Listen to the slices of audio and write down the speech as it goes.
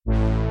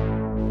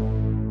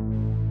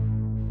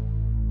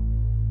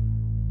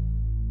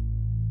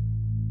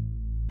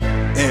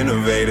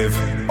Innovative,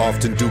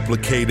 often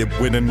duplicated.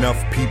 When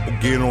enough people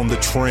get on the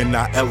trend,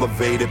 I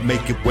elevate it.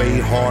 Make it way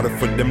harder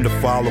for them to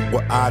follow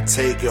what I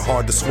take. It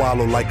hard to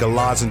swallow like a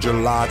lozenge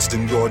lodged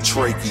in your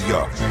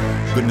trachea.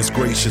 Goodness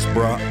gracious,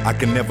 bruh, I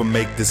can never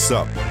make this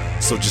up.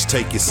 So just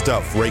take your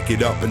stuff, rake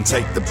it up and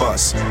take the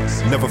bus.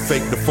 Never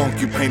fake the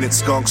funk, you painted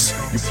skunks.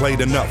 You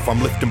played enough,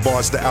 I'm lifting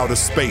bars to outer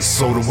space,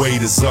 so the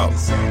weight is up.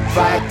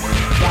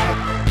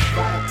 Fight.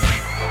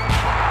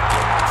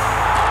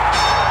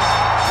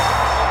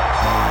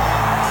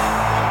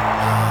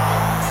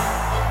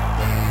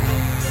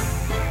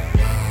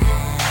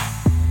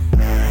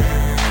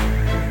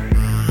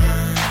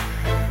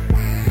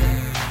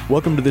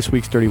 Welcome to this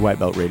week's Dirty White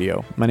Belt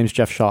Radio. My name is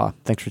Jeff Shaw.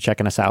 Thanks for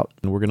checking us out.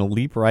 And we're going to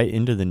leap right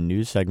into the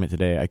news segment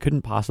today. I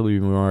couldn't possibly be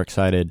more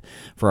excited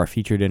for our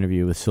featured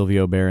interview with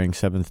Sylvio Behring,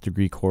 7th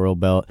degree coral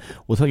belt.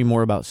 We'll tell you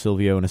more about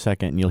Sylvio in a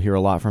second, and you'll hear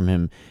a lot from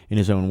him in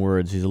his own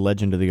words. He's a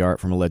legend of the art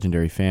from a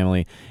legendary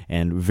family,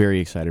 and very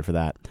excited for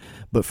that.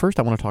 But first,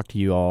 I want to talk to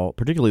you all,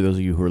 particularly those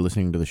of you who are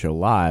listening to the show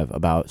live,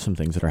 about some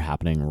things that are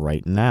happening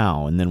right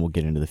now, and then we'll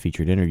get into the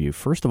featured interview.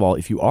 First of all,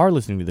 if you are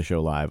listening to the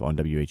show live on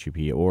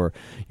WHUP, or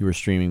you are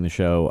streaming the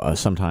show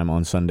sometime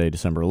on Sunday,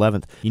 December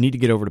 11th, you need to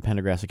get over to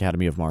Pendergrass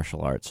Academy of Martial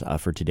Arts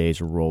for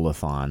today's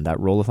Roll-a-thon. That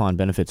Roll-a-thon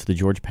benefits the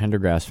George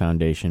Pendergrass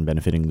Foundation,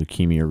 benefiting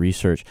leukemia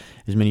research.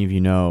 As many of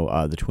you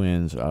know, the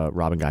twins,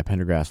 Rob and Guy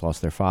Pendergrass,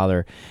 lost their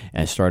father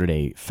and started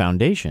a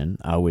foundation,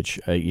 which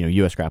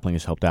U.S. Grappling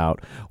has helped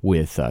out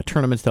with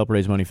tournaments to help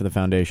raise money for the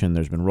foundation.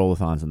 There's been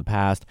roll-a-thons in the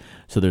past.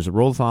 So there's a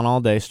roll-a-thon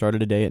all day, started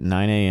today at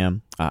 9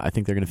 a.m. I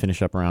think they're going to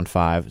finish up around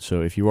 5.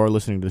 So if you are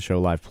listening to the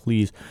show live,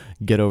 please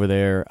get over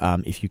there.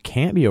 If you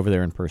can't be over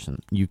there in person,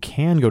 you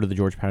can go to the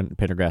George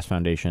Pendergrass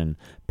Foundation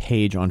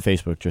page on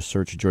Facebook. Just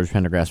search George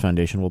Pendergrass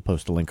Foundation. We'll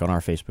post a link on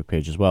our Facebook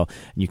page as well.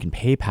 And you can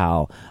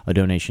PayPal a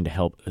donation to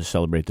help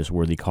celebrate this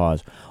worthy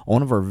cause. On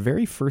one of our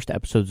very first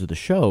episodes of the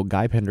show,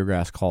 Guy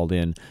Pendergrass called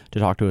in to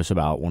talk to us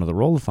about one of the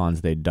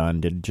roll-a-thons they'd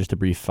done, did just a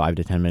brief 5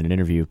 to 10 minute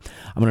interview.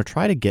 I'm going to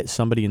try to get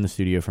somebody in the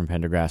studio from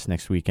Pendergrass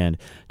next weekend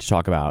to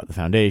talk about the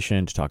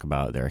foundation, to talk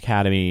about their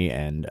academy,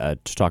 and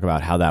to talk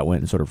about how that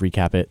went and sort of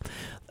recap it.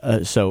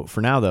 So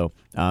for now, though,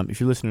 if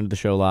you're listening to the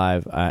show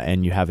live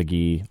and you have a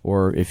gi,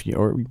 or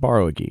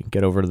borrow a gi,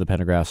 get over to the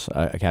Pendergrass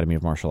Academy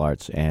of Martial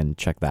Arts and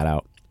check that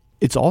out.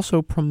 It's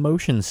also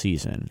promotion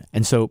season,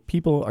 and so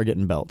people are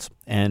getting belts,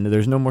 and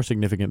there's no more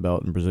significant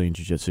belt in Brazilian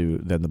Jiu-Jitsu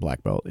than the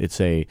black belt.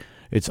 It's a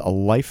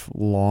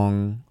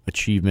lifelong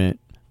achievement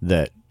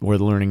where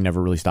the learning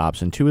never really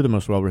stops, and two of the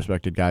most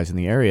well-respected guys in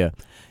the area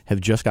have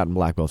just gotten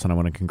black belts, and I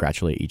want to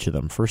congratulate each of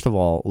them. First of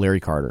all, Larry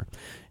Carter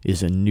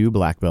is a new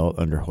black belt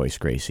under Hoist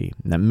Gracie.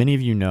 Now, many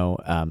of you know,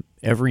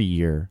 every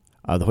year,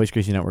 the Hoist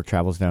Gracie Network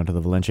travels down to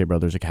the Valencia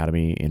Brothers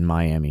Academy in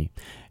Miami,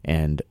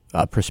 and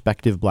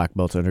prospective black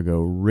belts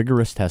undergo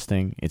rigorous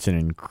testing. It's an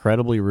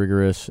incredibly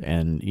rigorous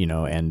and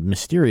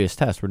mysterious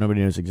test where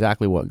nobody knows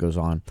exactly what goes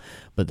on,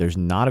 but there's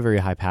not a very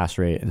high pass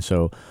rate, and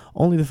so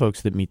only the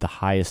folks that meet the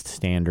highest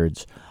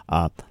standards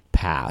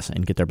pass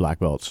and get their black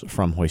belts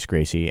from Hoist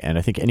Gracie. And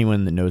I think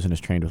anyone that knows and has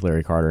trained with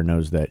Larry Carter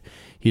knows that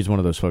he's one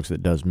of those folks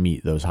that does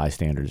meet those high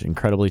standards.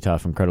 Incredibly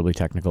tough, incredibly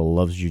technical,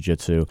 loves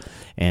jiu-jitsu,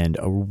 and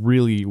a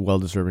really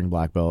well-deserving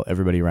black belt.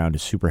 Everybody around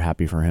is super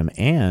happy for him,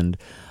 and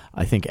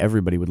I think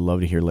everybody would love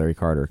to hear Larry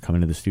Carter come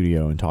into the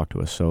studio and talk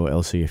to us. So,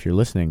 LC, if you're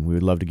listening, we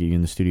would love to get you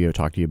in the studio,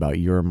 talk to you about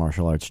your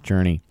martial arts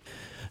journey.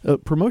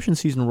 Promotion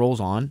season rolls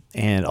on,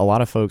 and a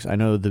lot of folks, I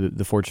know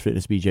the Forge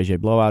Fitness BJJ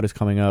Blowout is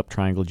coming up.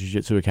 Triangle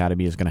Jiu-Jitsu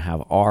Academy is going to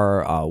have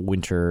our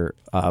winter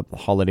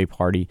holiday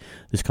party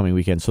this coming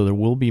weekend, so there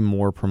will be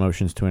more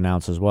promotions to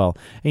announce as well.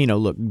 And,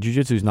 look,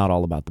 Jiu-Jitsu is not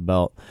all about the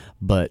belt,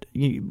 but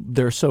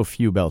there are so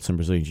few belts in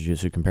Brazilian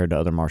Jiu-Jitsu compared to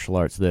other martial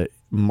arts that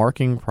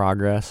marking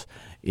progress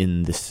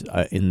in this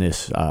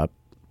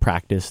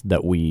practice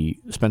that we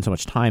spend so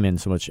much time in,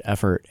 so much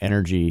effort,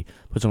 energy,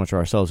 put so much of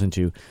ourselves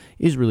into,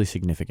 is really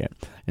significant.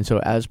 And so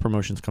as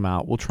promotions come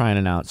out, we'll try and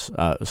announce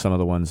some of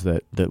the ones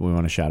that we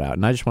want to shout out.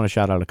 And I just want to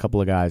shout out a couple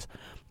of guys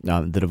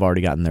that have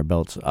already gotten their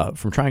belts.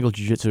 From Triangle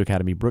Jiu-Jitsu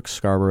Academy, Brooks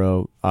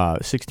Scarborough,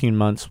 16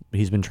 months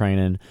he's been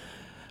training.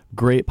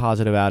 Great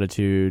positive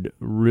attitude,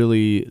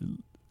 really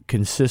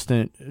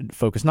consistent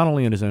focus not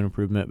only on his own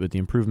improvement, but the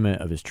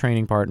improvement of his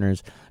training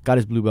partners. Got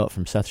his blue belt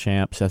from Seth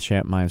Champ,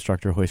 my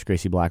instructor, Hoist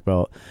Gracie black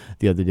belt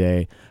the other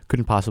day.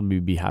 Couldn't possibly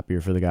be happier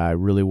for the guy.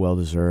 Really well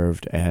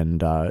deserved.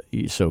 And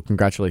so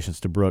congratulations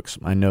to Brooks.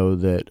 I know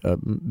that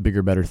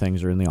bigger, better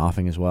things are in the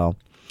offing as well.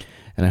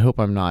 And I hope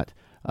I'm not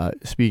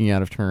speaking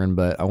out of turn,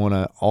 but I want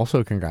to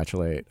also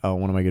congratulate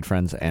one of my good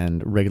friends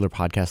and regular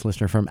podcast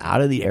listener from out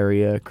of the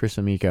area, Chris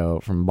Amico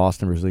from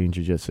Boston Brazilian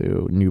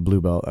Jiu-Jitsu, new blue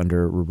belt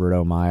under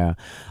Roberto Maia.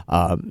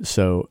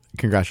 So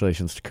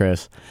congratulations to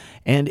Chris.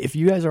 And if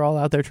you guys are all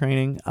out there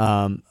training,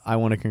 I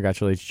want to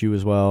congratulate you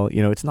as well.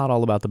 It's not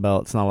all about the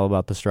belt. It's not all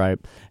about the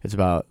stripe. It's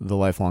about the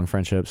lifelong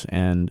friendships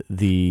and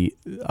the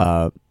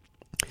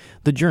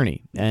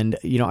journey. And,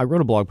 I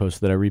wrote a blog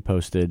post that I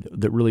reposted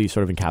that really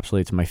sort of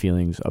encapsulates my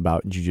feelings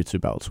about jiu-jitsu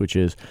belts, which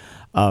is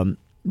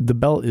The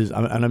belt is,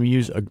 and I'm going to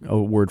use a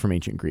word from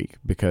ancient Greek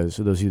because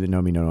those of you that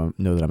know me know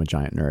that I'm a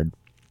giant nerd.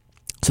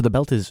 So the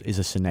belt is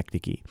a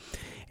synecdoche.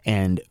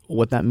 And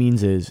what that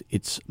means is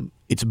it's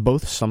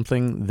both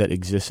something that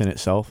exists in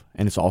itself,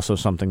 and it's also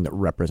something that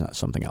represents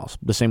something else.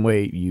 The same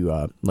way you,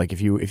 like if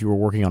you were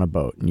working on a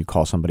boat and you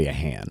call somebody a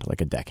hand,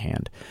 like a deck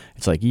hand,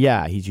 it's like,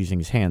 yeah, he's using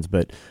his hands,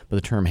 but the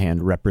term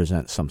hand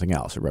represents something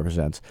else. It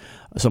represents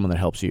someone that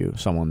helps you,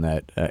 someone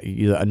that,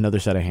 another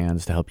set of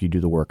hands to help you do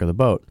the work of the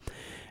boat.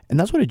 And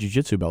that's what a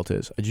jiu-jitsu belt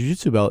is. A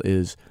jiu-jitsu belt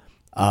is,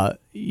 at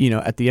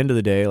the end of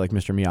the day, like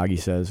Mr. Miyagi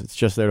says, it's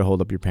just there to hold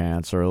up your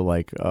pants, or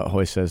like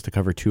Hoy says, to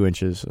cover 2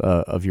 inches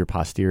of your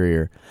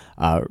posterior,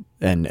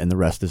 and the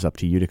rest is up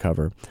to you to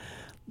cover.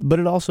 But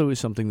it also is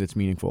something that's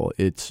meaningful.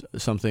 It's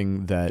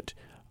something that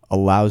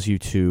allows you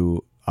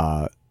to,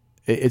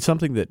 it's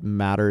something that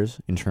matters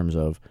in terms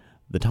of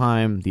the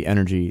time, the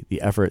energy,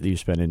 the effort that you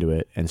spend into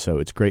it. And so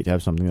it's great to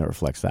have something that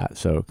reflects that.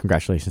 So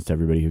congratulations to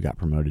everybody who got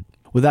promoted.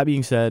 With that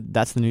being said,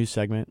 that's the news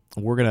segment.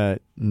 We're going to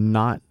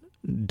not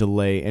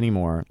delay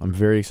anymore. I'm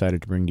very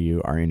excited to bring to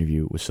you our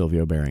interview with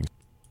Sylvio Behring.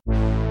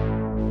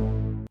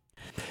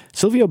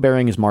 Sylvio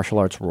Behring is martial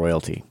arts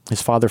royalty.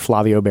 His father,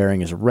 Flavio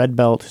Behring, is a red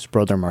belt. His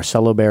brother,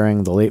 Marcelo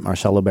Behring, the late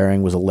Marcelo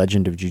Behring, was a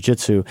legend of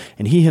jiu-jitsu,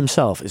 and he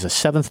himself is a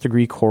 7th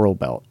degree coral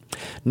belt.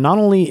 Not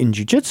only in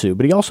jiu-jitsu,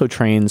 but he also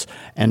trains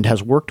and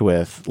has worked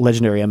with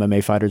legendary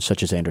MMA fighters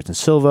such as Anderson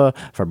Silva,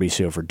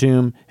 Fabricio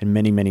Verdum, and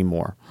many, many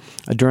more.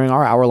 During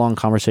our hour-long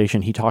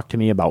conversation, he talked to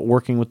me about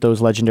working with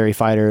those legendary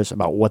fighters,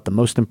 about what the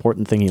most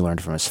important thing he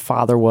learned from his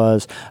father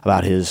was,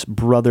 about his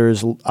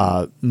brother's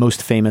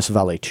most famous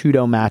vale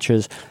tudo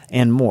matches,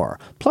 and more.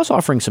 Plus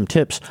offering some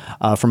tips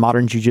for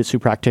modern jiu-jitsu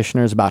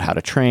practitioners about how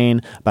to train,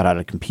 about how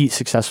to compete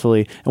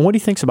successfully, and what he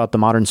thinks about the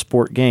modern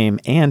sport game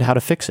and how to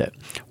fix it.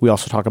 We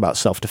also talk about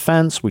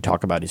self-defense, we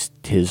talk about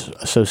his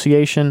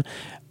association,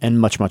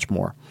 and much, much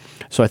more.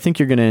 So I think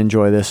you're going to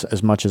enjoy this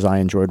as much as I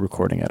enjoyed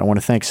recording it. I want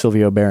to thank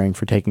Sylvio Behring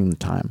for taking the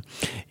time.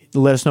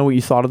 Let us know what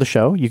you thought of the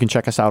show. You can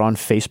check us out on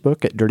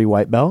Facebook at Dirty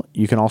White Belt.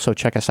 You can also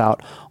check us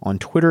out on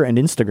Twitter and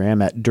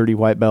Instagram at Dirty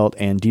White Belt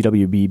and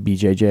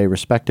DWBBJJ,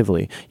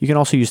 respectively. You can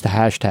also use the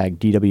hashtag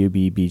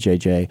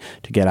DWBBJJ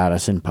to get at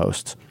us in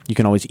posts. You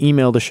can always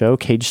email the show,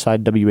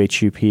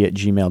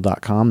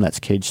 cagesidewhup@gmail.com. That's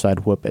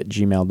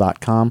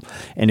cagesidewhup@gmail.com.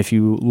 And if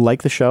you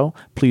like the show,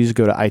 please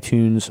go to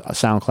iTunes,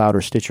 SoundCloud,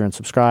 or Stitcher and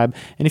subscribe.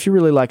 And if you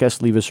really like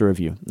us, leave us a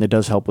review. It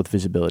does help with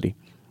visibility.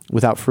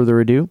 Without further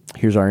ado,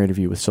 here's our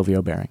interview with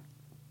Sylvio Behring.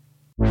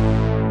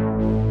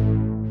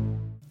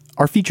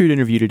 Our featured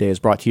interview today is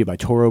brought to you by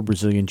Toro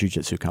Brazilian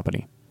Jiu-Jitsu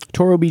Company.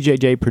 Toro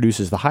BJJ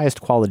produces the highest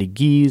quality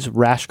gis,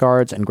 rash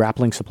guards, and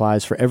grappling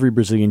supplies for every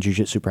Brazilian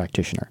Jiu-Jitsu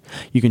practitioner.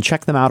 You can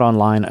check them out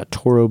online at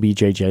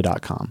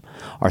torobjj.com.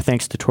 Our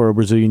thanks to Toro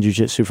Brazilian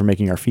Jiu-Jitsu for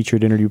making our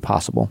featured interview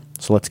possible.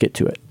 So let's get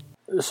to it.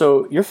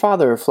 So your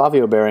father,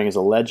 Flavio Behring, is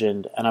a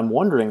legend, and I'm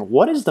wondering,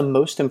 what is the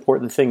most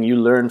important thing you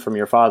learned from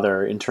your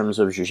father in terms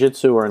of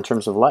Jiu-Jitsu or in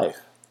terms of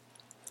life?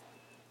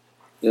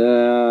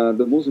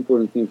 The most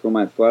important thing from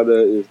my father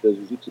is that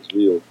jiu-jitsu is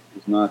real.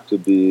 It's not to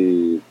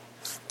be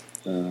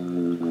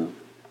the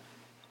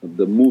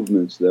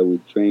movements that we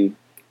train,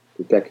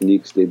 the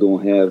techniques. They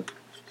don't have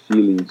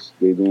feelings.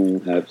 They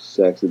don't have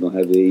sex. They don't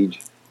have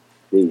age.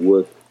 They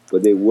work,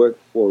 but they work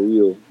for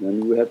real.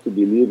 And we have to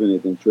believe in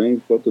it and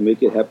train to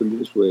make it happen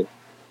this way.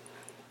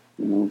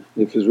 You know,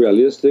 if it's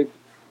realistic,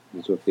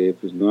 it's okay.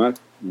 If it's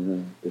not,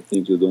 the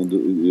things you don't do,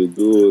 you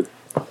do.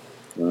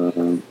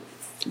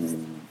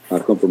 I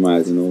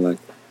compromise, so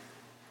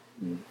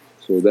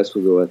that's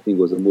what I think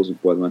was the most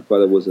important. My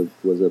father was a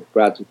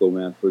practical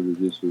man for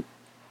jiu-jitsu.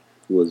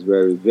 He was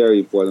very, very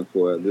important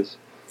for this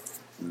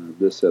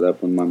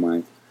setup on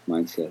my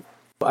mindset.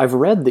 I've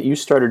read that you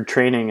started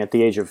training at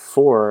the age of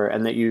 4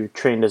 and that you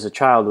trained as a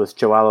child with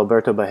Joao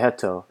Alberto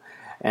Barreto.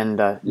 And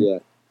yeah.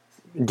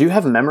 Do you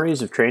have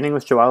memories of training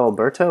with Joao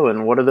Alberto,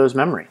 and what are those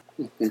memories?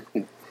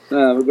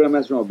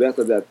 Grandmaster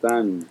Alberto at that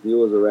time, he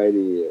was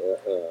already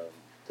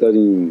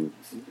studying.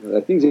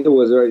 I think he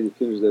was already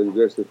finished the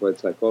University for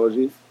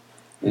Psychology,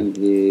 and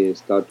he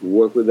started to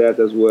work with that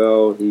as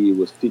well. He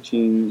was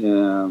teaching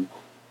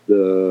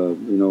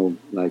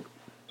like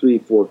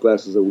 3-4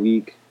 classes a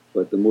week,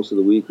 but the most of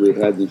the week we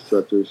had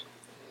instructors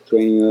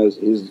training us.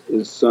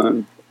 His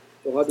son,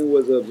 Rodney,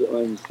 was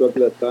an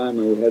instructor at that time,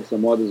 and we had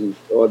some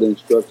other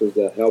instructors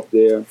that helped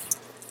there.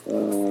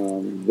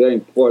 Very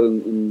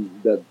important in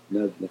that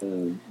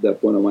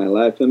point of my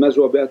life. And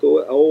Master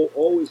Roberto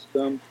always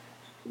come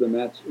to the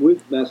match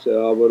with Master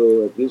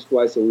Alvaro at least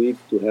twice a week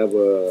to have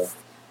a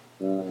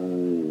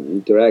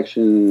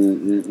interaction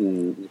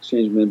and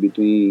exchangement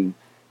between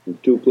the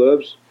two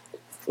clubs.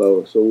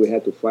 So we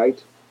had to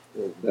fight.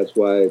 That's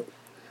why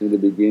in the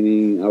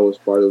beginning I was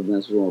part of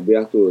Master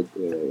Alberto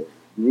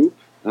group.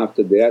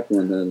 After that,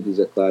 when his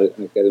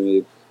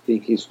academy, I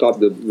think he stopped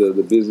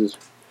the business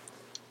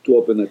to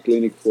open a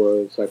clinic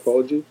for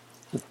psychology.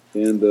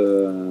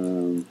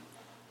 And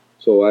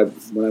so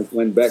when I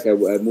went back, I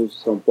moved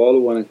to São Paulo.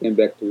 When I came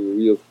back to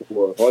Rio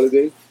for a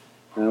holiday,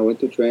 And I went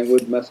to train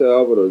with Marcelo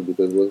Alvaro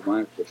because it was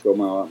for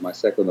sure my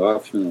second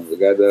option. The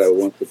guy that I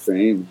wanted to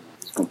train.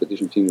 His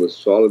competition team was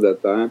solid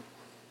at that time.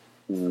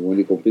 When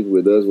he competed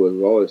with us, was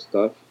always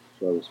tough.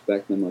 So I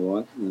respect him a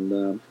lot.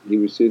 And he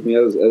received me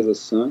as a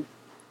son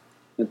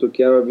and took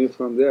care of me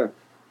from there.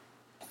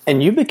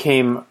 And you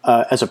became,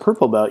 as a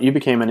purple belt, you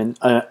became an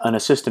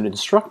assistant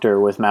instructor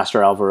with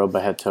Master Alvaro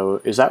Barreto.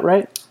 Is that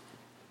right?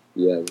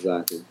 Yeah,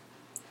 exactly.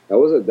 That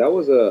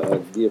was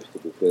a gift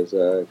because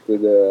I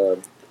could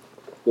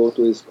go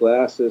to his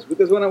classes.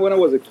 Because when I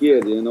was a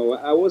kid,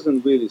 I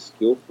wasn't really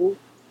skillful.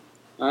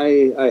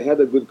 I had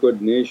a good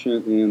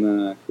coordination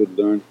and could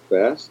learn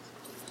fast,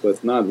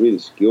 but not really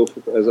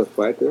skillful as a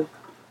fighter.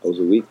 I was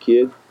a weak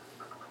kid,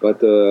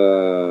 but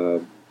I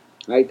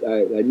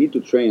need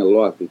to train a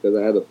lot because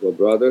I had a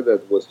brother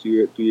that was 2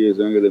 years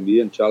younger than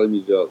me and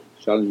challenged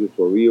me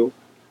for real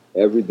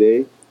every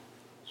day.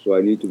 So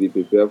I need to be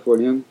prepared for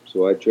him.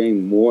 So I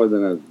train more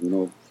than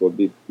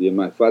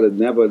my father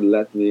never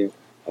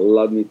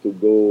allowed me to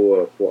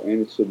go for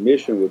any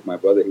submission with my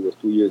brother. He was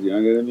 2 years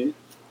younger than me.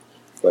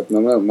 But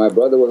my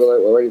brother was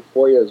already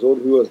 4 years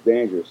old. He was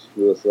dangerous.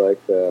 He was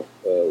like a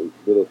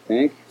little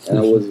tank, and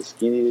I was a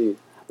skinny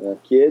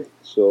kid.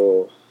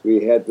 So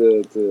we had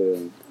to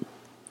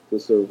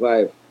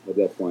survive at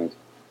that point.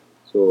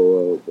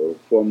 So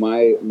for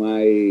my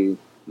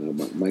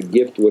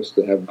gift was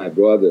to have my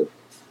brother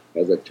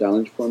as a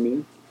challenge for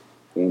me,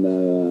 and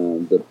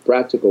the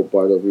practical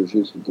part of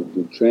jiu-jitsu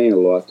to train a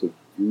lot, to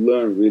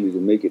learn really, to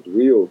make it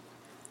real,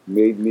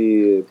 made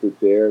me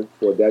prepared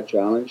for that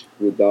challenge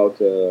without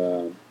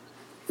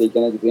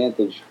taking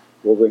advantage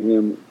over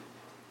him,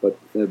 but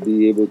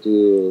be able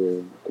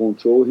to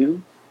control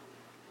him.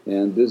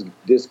 And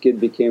this kid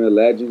became a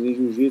legend in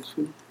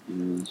jiu-jitsu.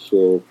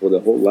 So for the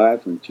whole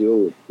life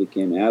until it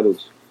became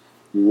adults,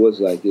 he was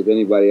like, if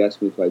anybody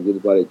asked me if I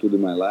did vale tudo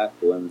in my life,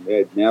 well,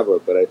 I'd never,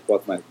 but I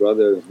fought my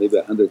brother maybe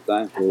 100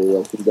 times. So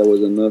I think that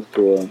was enough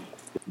for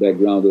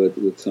background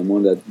with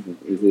someone that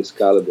is his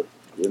caliber.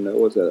 And that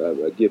was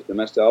a gift. And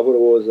Master Alvaro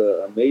was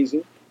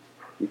amazing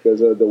because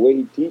the way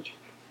he teach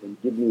and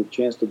give me the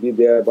chance to be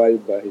there by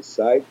his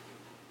side,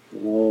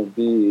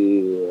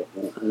 be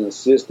an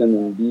assistant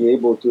and be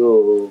able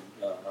to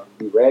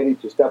be ready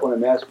to step on the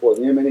mat for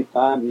him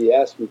anytime he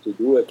asked me to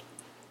do it.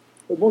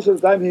 But most of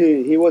the time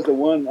he was the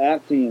one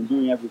acting and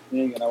doing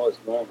everything, and I was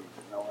learning.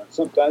 And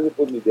sometimes he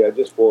put me there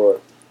just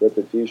for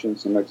repetition,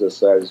 some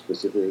exercise,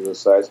 specific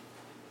exercise.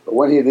 But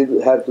when he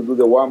had to do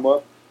the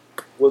warm-up,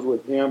 was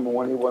with him, and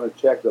when he wanted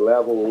to check the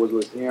level, was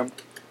with him,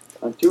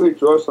 until he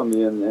trusted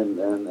me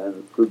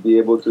and could be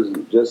able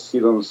to just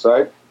sit on the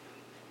side.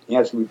 He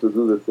asked me to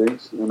do the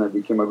things, and I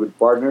became a good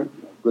partner, a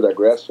good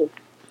aggressor.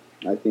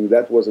 I think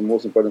that was the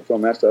most important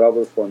from Master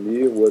Alvaro for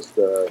me, was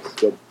to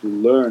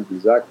learn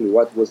exactly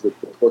what was the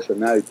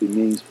proportionality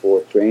means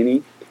for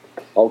training.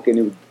 How can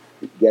you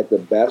get the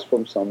best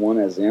from someone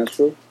as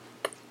answer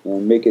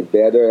and make it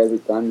better every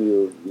time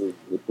you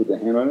put a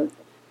hand on it.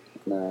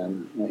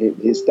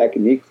 His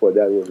technique for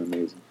that was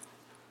amazing.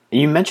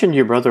 You mentioned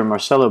your brother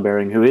Marcelo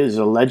Behring, who is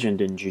a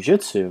legend in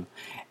jiu-jitsu,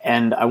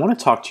 and I want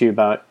to talk to you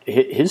about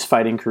his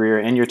fighting career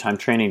and your time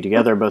training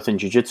together, both in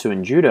jiu-jitsu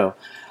and judo.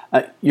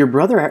 Your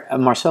brother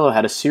Marcelo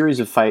had a series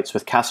of fights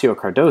with Cassio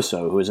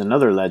Cardoso, who is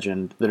another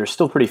legend, that are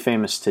still pretty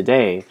famous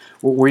today.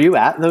 Were you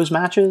at those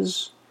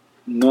matches?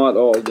 Not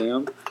all of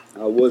them.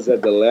 I was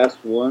at the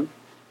last one.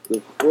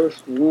 The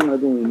first one, I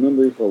don't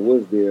remember if I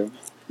was there.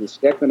 The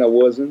second, I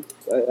wasn't.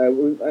 I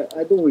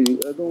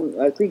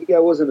think I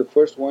was in the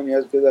first one,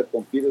 yes, because I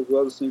competed as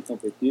well, the same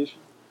competition.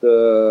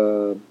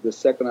 The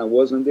second, I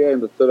wasn't there,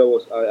 and the third,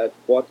 I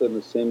fought in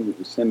the same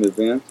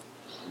event.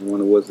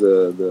 One was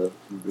the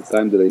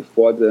time that I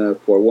fought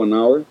for 1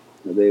 hour.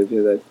 The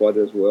event I fought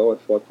as well. I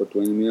fought for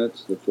 20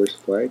 minutes, the first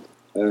fight.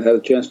 I had a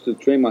chance to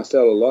train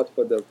myself a lot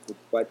for the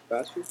fight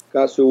Cassio.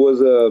 Cassio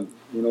was, I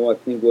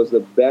think was the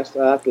best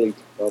athlete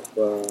of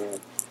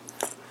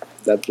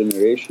that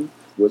generation.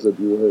 He was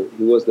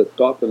the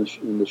top in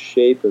the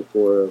shape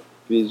for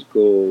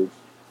physical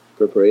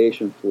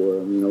preparation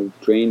for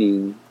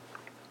training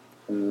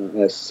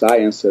as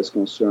science is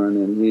concerned,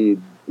 and he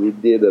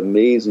did an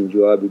amazing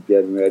job of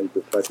getting ready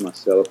to fight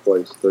Marcelo for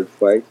his third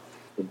fight,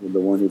 the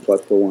one he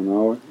fought for 1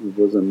 hour. He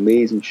was in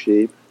amazing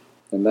shape,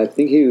 and I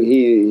think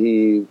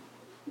he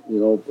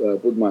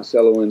put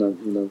Marcelo in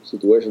a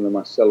situation that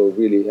Marcelo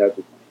really had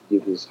to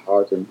give his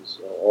heart and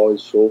all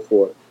his soul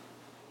for,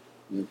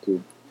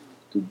 to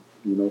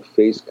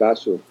face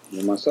Cassio.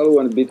 Marcelo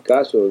wanted to beat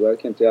Cassio. I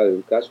can tell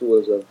you, Cassio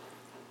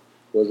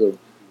was a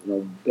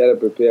better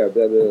prepared,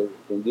 better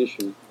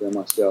condition than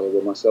Marcelo.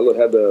 But Marcelo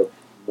had a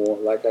more,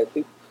 like, I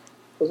think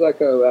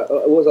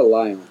it was a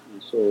lion.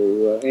 And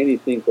so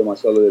anything for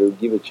Marcelo that would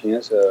give a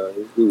chance,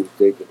 he would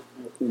take it.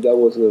 I think that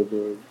was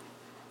the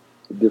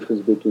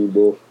difference between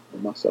both.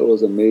 Marcelo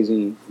was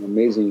an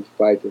amazing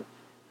fighter.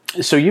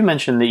 So you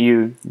mentioned that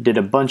you did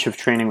a bunch of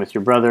training with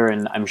your brother,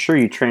 and I'm sure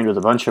you trained with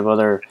a bunch of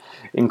other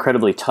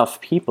incredibly tough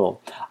people.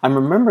 I'm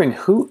remembering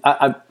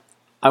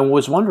I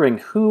was wondering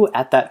who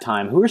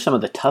are some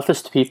of the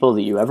toughest people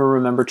that you ever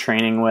remember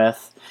training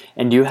with?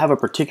 And do you have a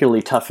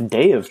particularly tough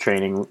day of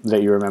training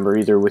that you remember,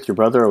 either with your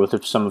brother or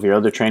with some of your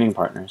other training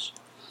partners?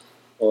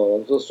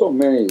 There's so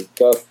many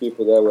tough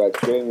people that I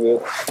train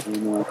with,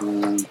 and I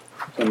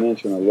can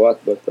mention a lot,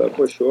 but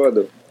for sure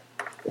the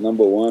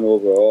number one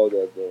overall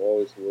that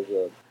always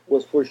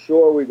was for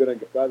sure we're gonna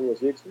get was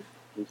Hickson.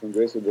 Hickson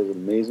Gracie was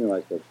amazing.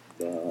 Like I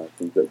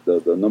think that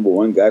the number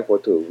one guy for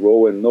to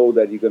row and know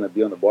that you're gonna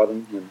be on the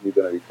bottom and he's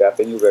gonna be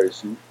tapping you very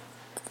soon.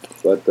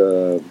 But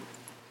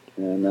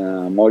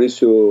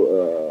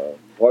Mauricio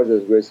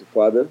Rogers Gracie's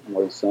father,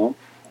 Maurição,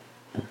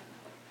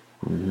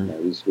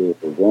 Mauricio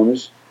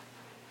Gomes,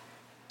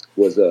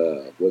 was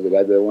a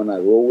guy that when I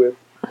roll with,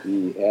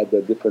 he had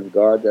a different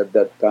guard at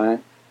that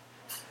time.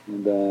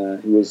 And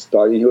he was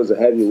starting. He was a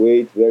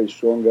heavyweight, very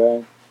strong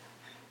guy,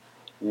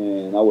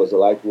 and I was a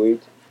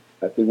lightweight.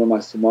 I think when my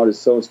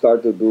Maurição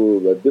started to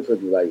do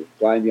different, like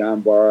flying the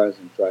arm bars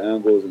and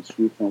triangles and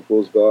shoot from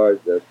close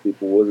guard that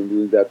people wasn't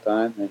doing that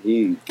time, and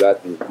he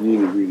got me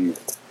really.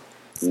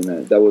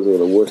 That was one of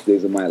the worst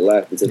days of my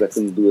life because I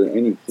couldn't do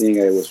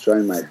anything. I was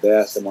trying my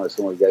best, and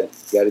Maurição was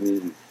getting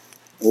me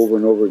over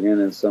and over again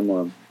in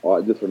some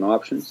different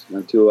options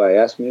until I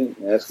asked him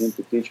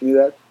to teach me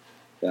that.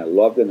 And I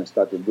loved it and I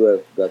started to do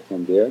it. Got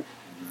from there.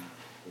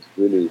 It's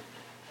really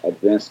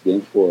advanced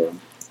game for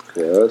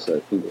us.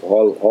 I think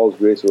Hall's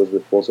Gracie was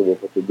responsible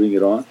to bring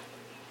it on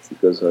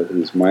because of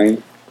his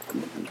mind.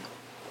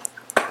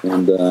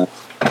 And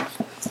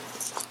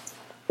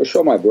for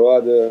sure, my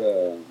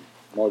brother,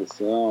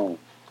 Maurição,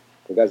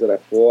 the guys that I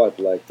fought,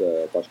 like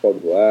Pascal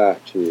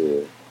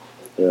Duarte,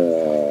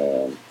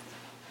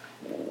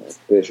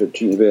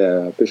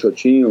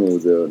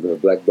 Peixotinho, the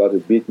black belt who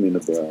beat me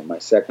in my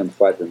second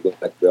fight in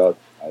black belt.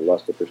 I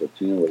lost to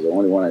Peixotinho. Was the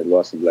only one I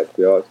lost in black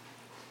belt.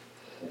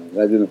 And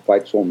I didn't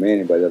fight so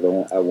many, but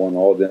I won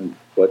all of them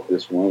but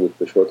this one with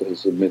Peixoto. He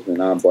submitted me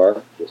in arm bar.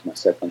 It was my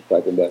second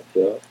fight in black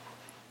belt.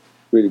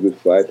 Really good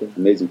fighter.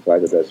 Amazing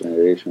fighter of that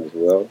generation as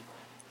well.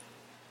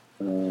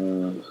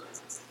 In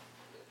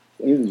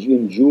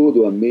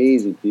judo,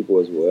 amazing people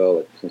as well,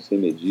 like Sensei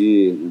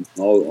Mehdi and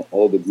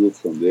all the group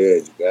from there.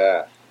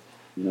 Edgar.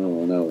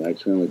 I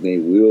trained with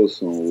Nate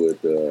Wilson,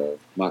 with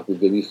Marcos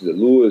Denise de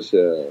Luz.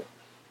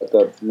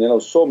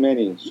 So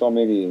many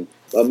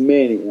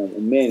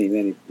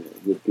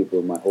good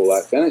people my whole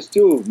life, and I'm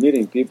still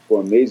meeting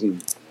people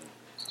amazing.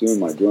 Still in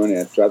my journey,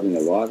 I'm traveling a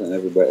lot, and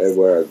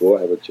everywhere I go,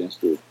 I have a chance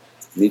to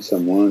meet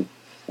someone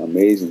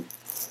amazing,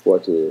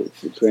 to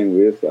train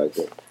with,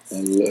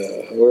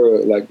 or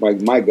like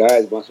my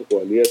guys, Márcio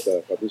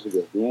Corleta, Fabrício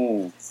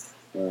Verdun,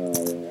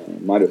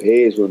 Mário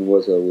Reis, when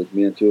was with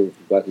me until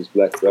got his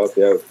black belt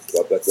there,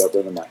 got black belt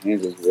under my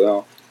hands as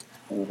well.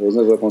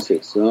 Rosângela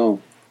Conceição,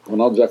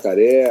 Ronaldo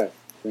Jacaré,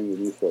 trained with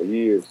me for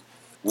years.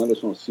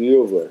 Anderson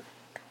Silva,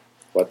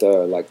 but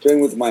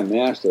training with my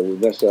master, with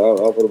Master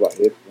Alvaro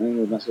Barreto, training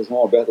with Master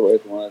Joao Alberto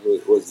Barreto when I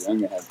was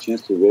young, I had a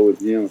chance to go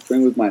with him.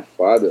 Training with my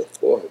father,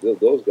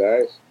 those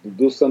guys.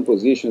 Do some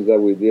positions that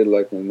we did,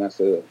 like with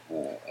Master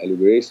Hélio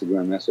Gracie,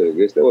 Grandmaster Hélio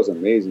Gracie, that was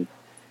amazing.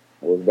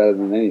 It was better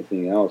than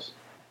anything else.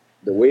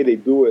 The way they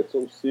do it,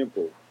 so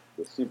simple.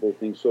 The simple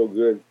thing, so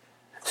good.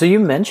 So you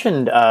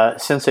mentioned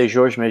Sensei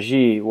George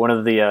Mehdi, one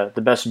of the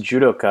best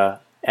judoka,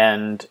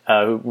 and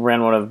who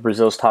ran one of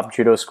Brazil's top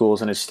judo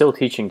schools and is still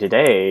teaching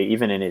today,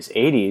 even in his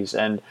 80s.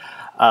 And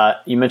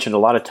you mentioned a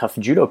lot of tough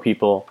judo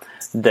people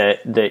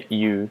that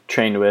you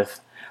trained with.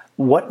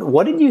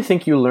 What did you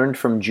think you learned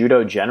from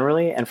judo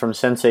generally and from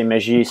Sensei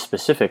Mehdi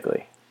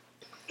specifically?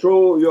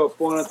 Throw your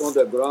opponent on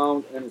the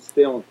ground and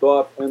stay on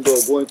top and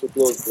go into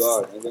close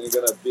guard, and then you're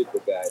going to beat the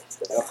guy.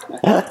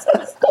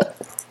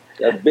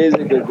 That's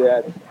basically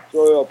that.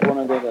 Throw your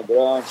opponent on the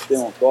ground, stay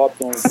on top,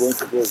 don't go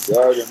into close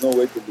guard, and no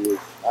way to do it.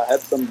 I had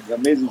some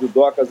amazing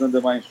judokas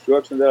under my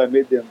instruction that I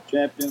made them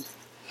champions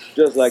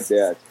just like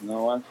that. You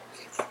know what?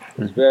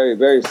 It's very,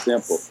 very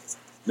simple.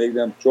 Make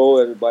them throw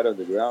everybody on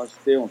the ground,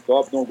 stay on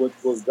top, don't go into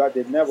close guard,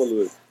 they never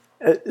lose.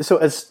 So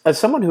as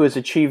someone who has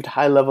achieved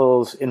high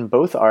levels in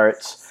both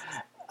arts,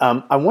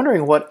 I'm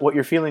wondering what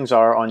your feelings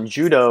are on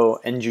judo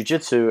and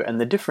jiu-jitsu and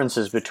the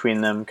differences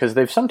between them, because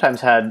they've sometimes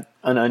had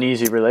an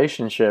uneasy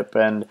relationship,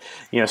 and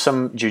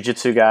some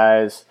jiu-jitsu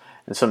guys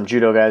and some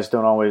judo guys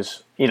don't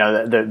always,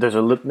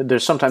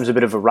 there's sometimes a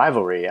bit of a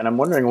rivalry, and I'm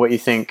wondering what you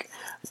think,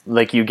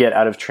 you get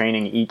out of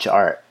training each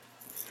art.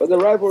 But the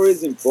rivalry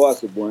is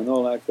impossible,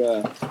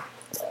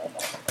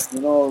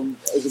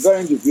 it's very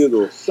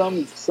individual.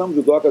 Some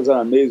judokas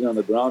are amazing on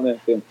the ground and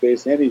can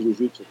face any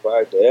jiu-jitsu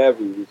fight,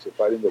 every jiu-jitsu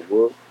fight in the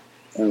world,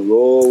 and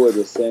roll at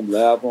the same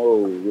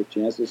level with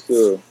chances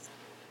to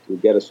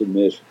get a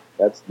submission.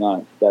 That's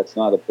not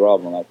a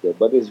problem out there.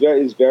 But it's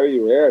very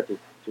rare to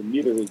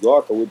meet a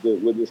judoka with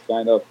this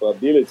kind of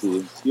ability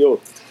and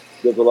skill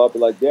developed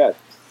like that.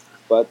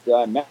 But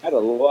I met a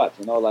lot,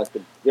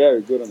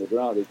 very good on the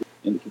ground.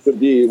 And he could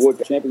be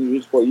world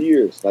champion for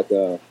years, like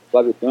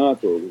Flavio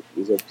Canto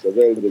is a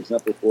very good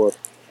example for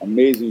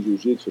amazing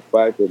jiu-jitsu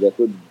fighter that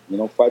could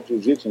fight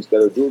jiu-jitsu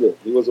instead of judo.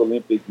 He was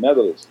Olympic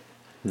medalist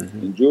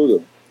in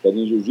judo. But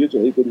in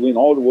jiu-jitsu, he could win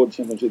all the world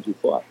championships he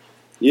fought,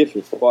 if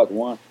he fought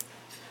one.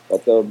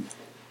 But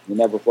he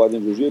never fought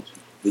in jiu-jitsu.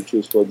 He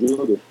chose for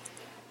judo.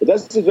 But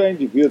that's very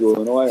individual.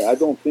 You know, I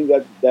don't think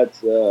that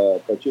that's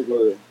a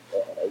particular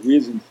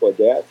reason for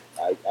that.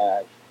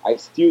 I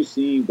still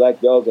see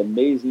black belts,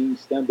 amazing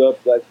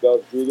stand-up black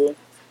belts judo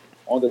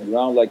on the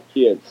ground like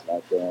kids.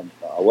 Like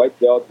a white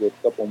belt with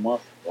a couple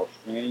months of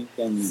training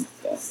can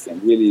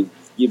really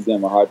give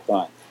them a hard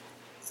time.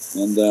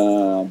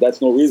 And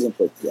that's no reason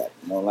for that.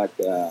 You know, like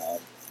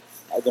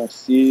I don't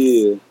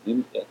see.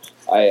 When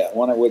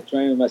I was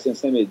training with my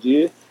sensei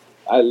Mehdi,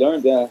 I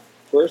learned that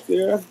first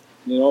year.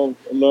 You know,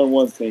 learn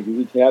one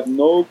thing: if you have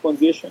no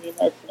conditioning,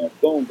 my friend,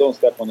 don't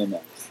step on the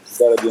mat. It's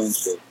gotta be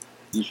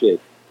in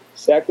shape.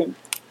 Second,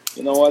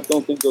 you know what?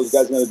 Don't think those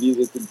guys are gonna be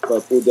easy to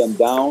put them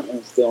down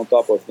and stay on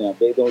top of them.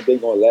 They don't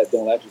let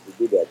you to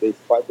do that. They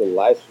fight their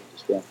lives to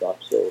stay on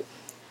top. So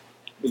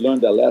we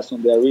learned that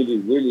lesson. They're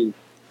really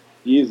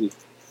easy.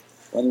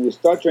 When we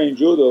start training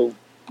judo,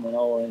 you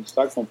know, and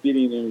start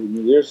competing in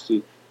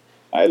university,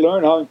 I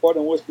learned how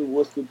important it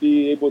was to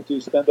be able to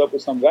stand up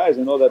with some guys,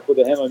 you know, that put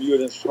a hand on you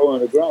and throw on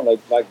the ground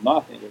like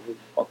nothing.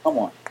 Oh, come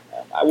on,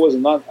 I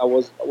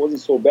wasn't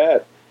so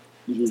bad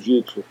in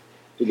jiu-jitsu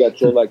to get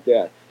thrown like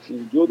that.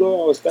 In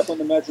judo, I was stepping on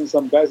the mats and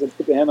some guys that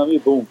put a hand on me,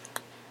 boom,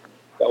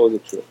 that was the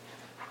truth.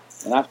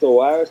 And after a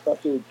while, I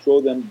started to throw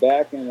them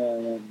back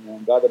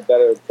and got a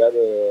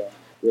better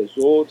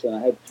results, and I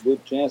had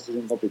good chances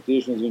in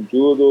competitions in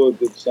judo,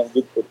 did some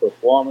good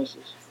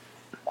performances.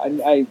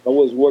 I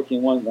was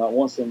working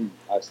once, and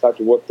I started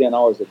to work 10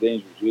 hours a day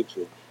in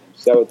jiu-jitsu, from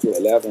 7 to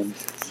 11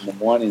 in the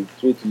morning,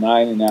 3 to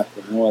 9 in the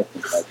afternoon, I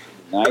think, at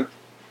night.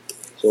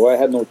 So I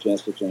had no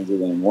chance to train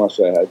judo anymore,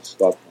 so I had to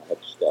stop,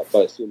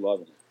 but I still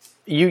love it.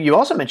 You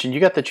also mentioned you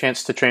got the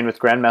chance to train with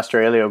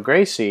Grandmaster Helio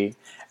Gracie,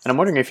 and I'm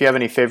wondering if you have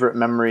any favorite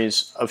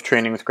memories of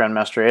training with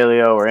Grandmaster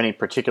Helio or any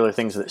particular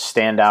things that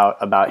stand out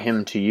about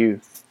him to you.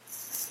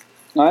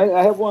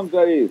 I have one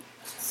very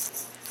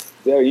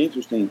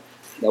interesting.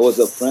 That was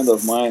a friend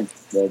of mine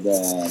that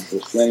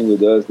was training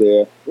with us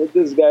there. But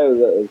this guy was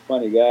a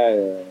funny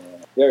guy,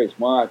 very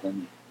smart,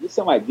 and with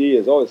some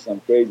ideas, always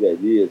some crazy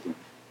ideas, and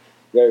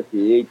very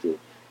creative.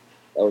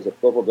 I was a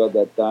purple belt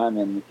at that time,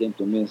 and he came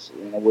to me.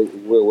 You know, we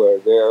were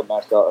there.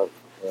 Master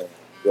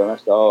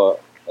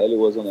Eli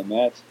was on the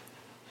mat,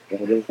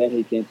 and then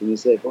he came to me and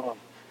said, "Oh,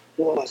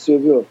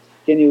 Sylvio,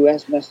 can you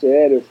ask Master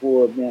Eli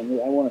for,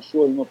 man? I want to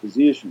show him a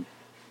position.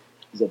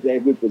 It's a very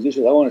good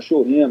position. I want to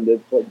show him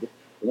that, you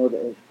know,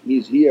 that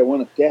he's here. I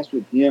want to test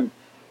with him."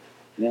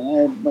 And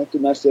I went to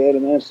Master Eli,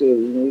 and I said, "You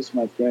know, this is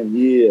my friend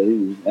here.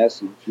 He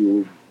asked if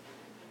you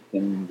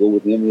can go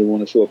with him. He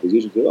want to show a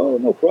position." I said, "Oh,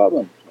 no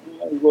problem.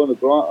 I go on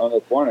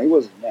the corner." He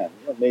was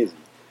amazing,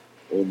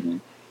 old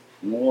man.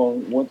 You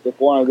know, went to the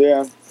corner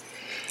there,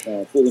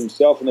 put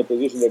himself in the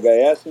position the guy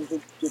asked him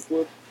to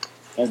put,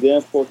 and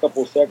then for a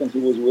couple of seconds he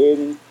was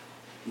waiting,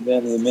 and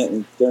then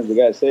he turned to the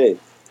guy and said, "Hey,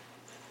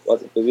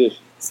 what's the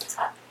position?"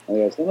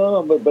 And I said,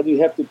 "No, but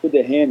you have to put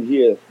the hand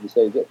here." He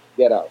said,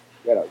 get out.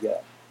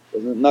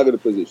 It's not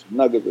good position.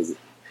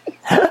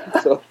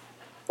 So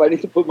if I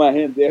need to put my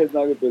hand there, it's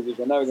not a good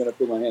position. I'm never going to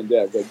put my hand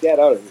there. But get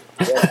out of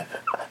here.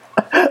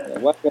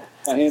 Why can't I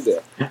put my hand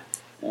there?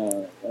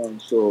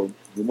 So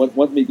you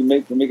want me to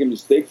make a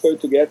mistake for you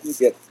to get me?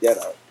 Get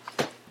out.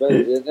 But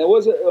it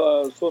was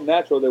so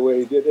natural the way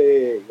he did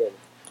it. Hey,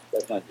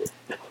 that's not good.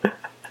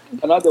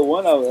 Another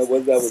one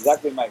was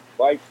exactly my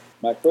fight.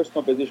 My first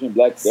competition in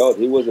black belt.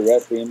 He was a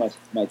referee in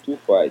my two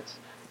fights.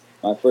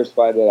 My first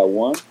fight that I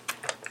won,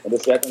 and the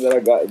second that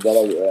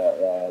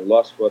I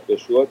lost for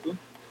Peixoto.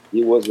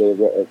 He was a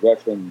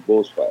referee in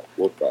both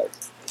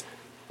fights.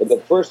 But the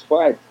first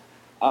fight,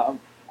 I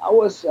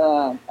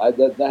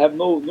have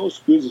no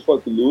excuses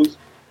for to lose.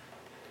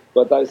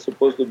 But I was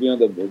supposed to be on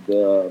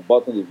the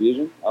bottom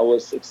division. I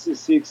was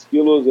 66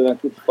 kilos and I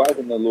could fight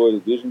in the lower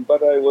division,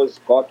 but I was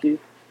cocky.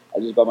 I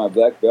just got my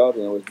black belt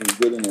and I was doing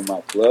good in my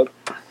club.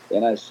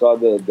 And I saw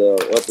the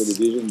upper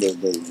division,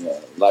 the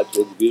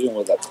lightweight division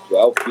was like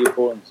 12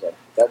 people, and so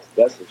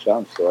that's the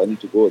chance. So I need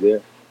to go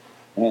there.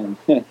 And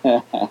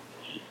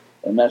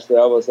and Master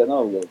Alvaro said,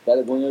 "No,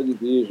 better go in your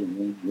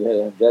division. You have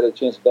a better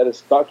chance. Better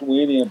start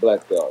winning a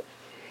black belt."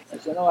 I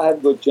said, "No, I have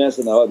a good chance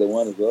in the other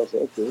one as well." I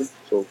said, "Okay."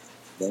 So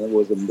then it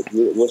was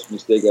the worst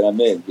mistake that I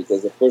made,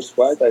 because the first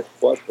fight I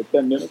fought for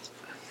 10 minutes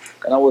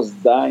and I was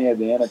dying at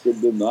the end. I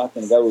couldn't do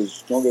nothing. The guy was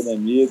stronger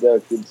than me.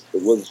 That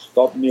was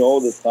stopping me all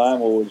the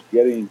time. I was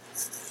getting,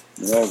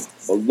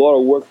 a lot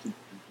of work to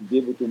be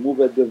able to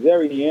move. At the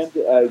very end,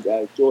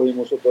 I threw him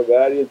on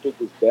Sotogari and took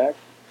his back.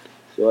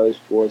 So I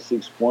scored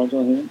 6 points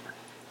on him.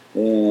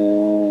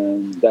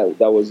 And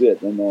that was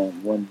it. And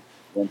when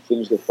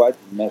finished the fight,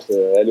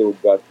 Master Helio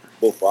got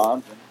both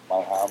arms, and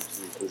my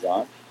arms, his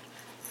arm.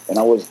 And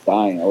I was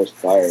dying. I was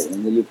tired.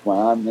 And he lifted my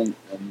arm and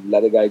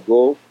let the guy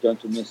go, turned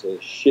to me and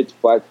said, "Shit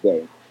fight,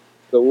 Barry."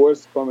 The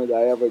worst comment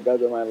I ever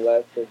got in my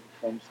life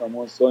from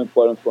someone so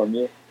important for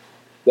me.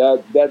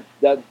 That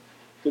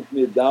took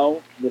me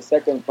down. The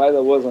second fight, I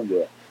wasn't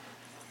there.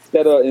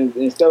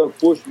 instead of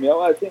pushing me,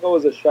 I think I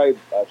was a shy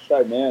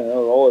man.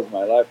 Always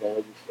my life,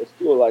 I was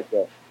still like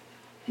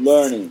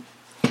learning,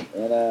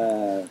 and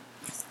I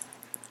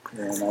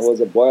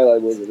was a boy. I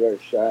was very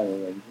shy,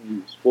 and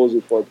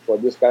exposure for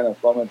this kind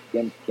of comment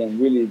can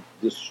really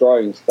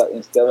destroy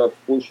instead of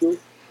push you.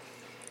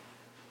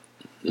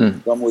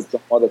 Come with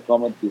some other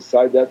comment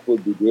beside that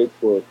would be great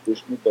for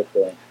push me, but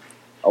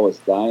I was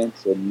dying.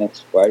 So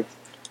next fight,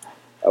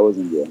 I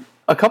wasn't there.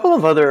 A couple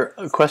of other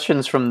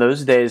questions from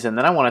those days, and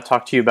then I want to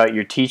talk to you about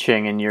your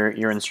teaching and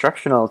your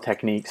instructional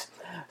techniques.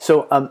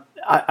 So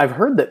I've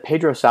heard that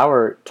Pedro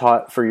Sauer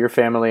taught for your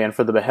family and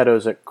for the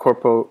Barretos at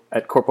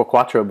Corpo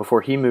Quattro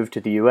before he moved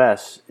to the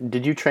U.S.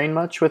 Did you train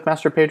much with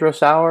Master Pedro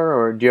Sauer,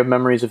 or do you have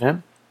memories of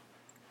him?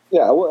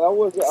 Yeah, I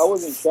was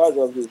in charge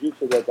of the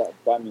jiu-jitsu at that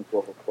time in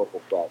Corpo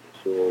Quattro.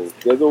 So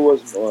Pedro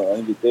was an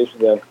invitation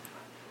that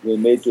we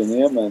made to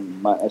him,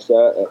 and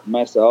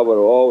Master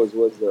Alvaro always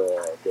was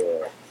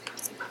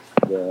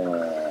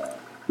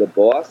the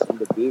boss in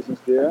the business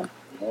there.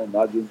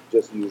 Not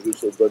just in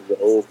jiu-jitsu, but the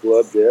whole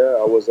club there.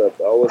 I was a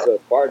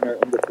partner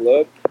in the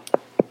club,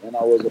 and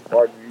I was a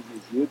partner in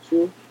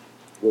jiu-jitsu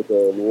with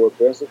a lower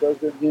principles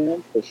than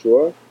him for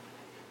sure.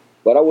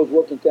 But I was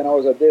working 10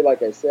 hours a day,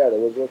 like I said. I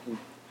was working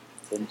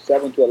from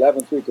 7 to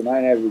 11, 3 to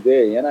 9 every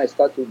day, and I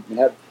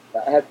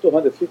had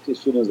 250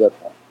 students that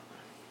time.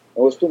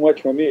 It was too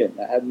much for me.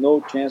 I had no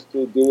chance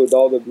to deal with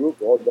all the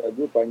group.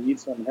 I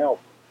need some help.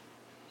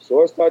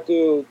 So I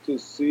started to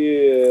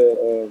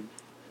see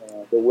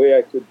the way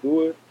I could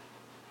do it,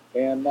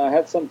 and I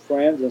had some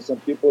friends and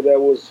some people that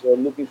was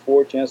looking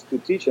for a chance to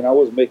teach, and I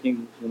was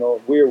making,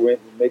 we were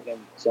making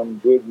some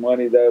good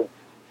money that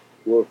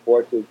we were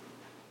afford to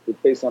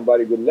pay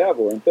somebody good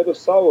level. And Pedro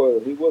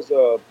Sauer, he was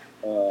a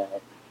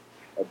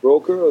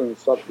broker, a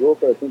stock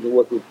broker. I think he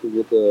worked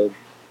with the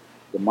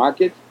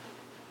market,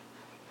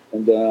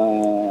 and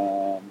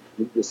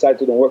he decided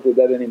to don't work with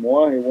that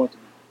anymore. He wanted to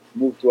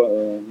move to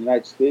the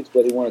United States,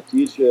 but he wanted to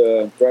teach,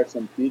 practice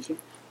some teaching.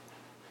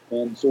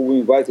 And so we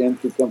invited him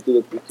to come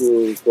to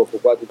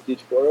Copacabana to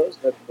teach for us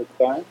at the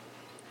time.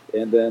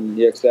 And then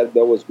he accepted.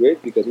 That was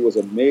great because he was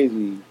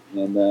amazing.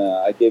 And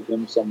I gave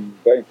him some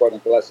very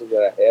important classes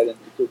that I had, and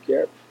he took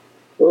care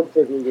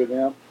perfectly with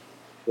them.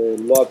 They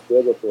loved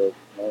Pedro for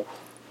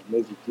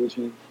amazing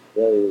teaching,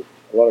 a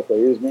lot of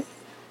charisma.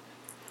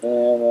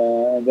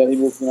 And then he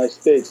moved to the United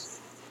States.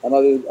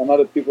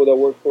 Another people that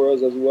worked for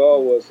us as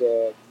well was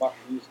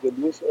Marcos de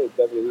Lúcia.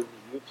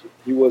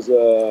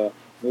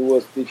 He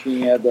was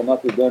teaching at the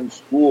Notre Dame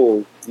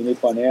School in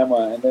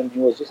Ipanema, and then he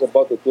was just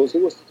about to close. He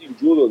was teaching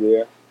judo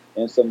there,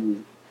 and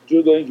some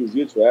judo and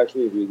jiu-jitsu,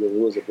 actually. He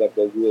was a black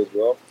belt judo as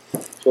well.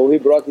 So he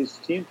brought his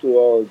team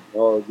to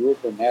our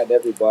group and had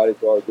everybody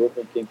to our group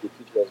and came to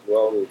teach as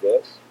well with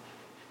us.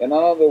 And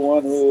another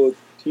one who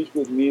teach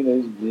with me in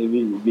the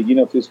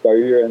beginning of his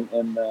career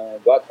and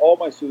got all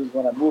my students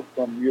when I moved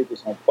from Rio to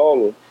São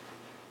Paulo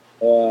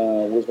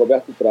was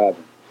Roberto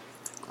Traven.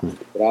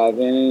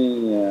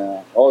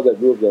 All the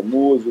group, the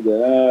Muso, the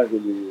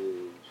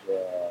Ângeles,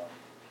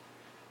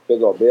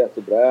 Pedro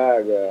Alberto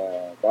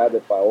Braga, Bada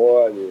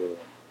Paoli,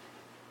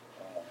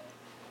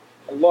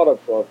 a lot of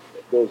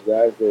those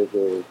guys,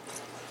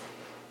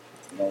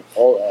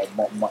 all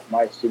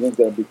my students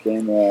that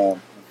became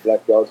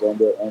black belts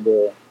under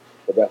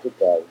Roberto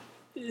Traven.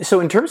 So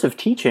in terms of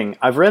teaching,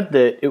 I've read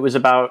that it was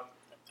about...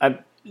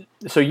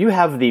 so you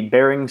have the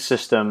Behring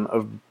system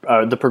of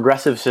the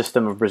progressive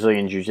system of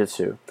Brazilian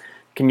Jiu-Jitsu.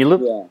 Can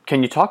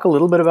you talk a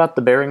little bit about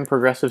the Behring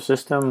progressive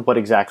system, what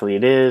exactly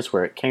it is,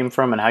 where it came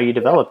from, and how you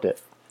developed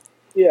it?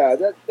 Yeah,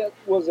 that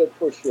was it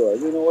for sure.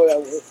 You know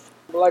what?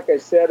 Like I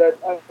said,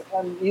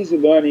 I'm easy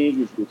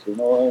learning Jiu-Jitsu.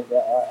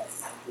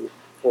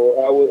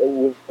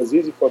 It was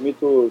easy for me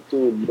to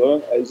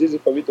learn. It's easy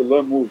for me to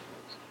learn movements.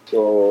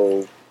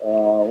 So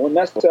when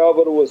Master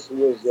Alvaro was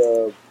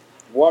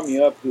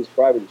warming up his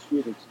private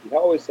students, he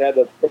always had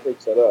a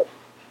perfect setup.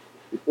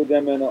 He put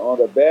them on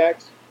their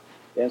backs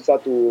and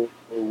start to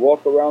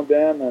walk around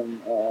them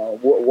and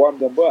warm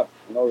them up.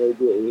 They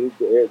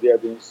are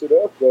doing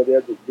sit-up, but they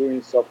are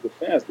doing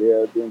self-defense. They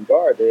are doing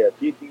guard. They are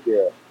kicking. They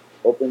are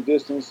open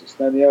distance,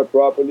 standing up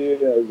properly,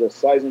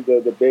 exercising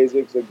the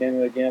basics again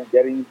and again,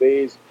 getting in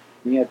base,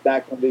 being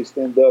attacked when they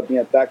stand up, being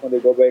attacked when they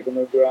go back on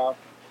the ground,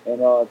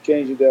 and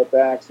changing their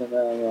attacks and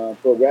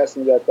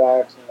progressing the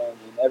attacks. And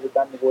every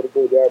time they go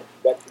there,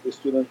 back to the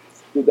student,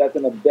 do that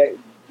in a back.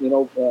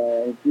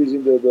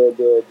 Increasing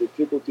the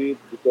difficulty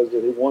because he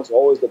wants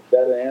always the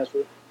better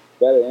answer.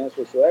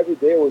 So every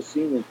day I was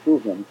seeing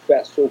improvement.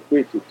 Fast, so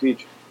quick to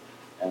teach.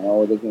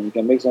 They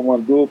can make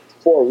someone do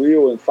for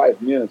real in 5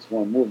 minutes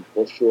one movement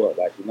for sure.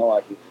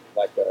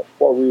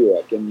 For real,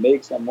 I can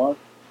make someone.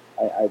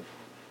 I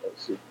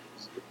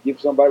give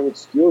somebody with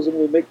skills and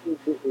we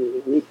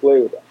play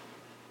with them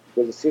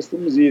because the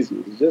system is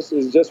easy.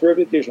 It's just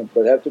repetition,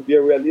 but it has to be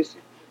a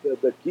realistic.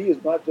 The key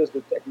is not just the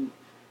technique,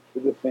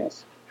 the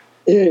defense.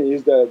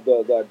 Is the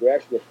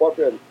aggression, the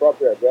proper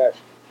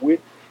aggression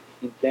with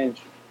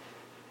intention.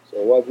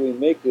 So what we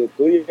make it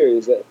clear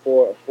is that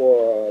for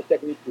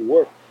technique to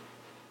work,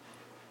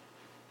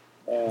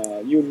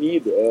 you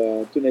need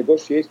to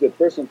negotiate the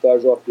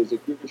percentage of the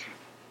execution.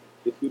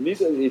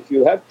 If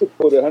you have to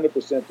put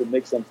 100% to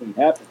make something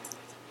happen,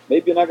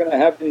 maybe you're not going to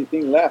have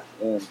anything left.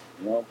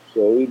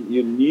 So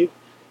you need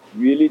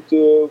really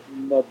to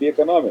be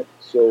economic.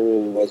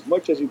 So as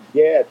much as you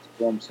get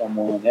from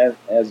someone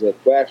as a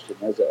question,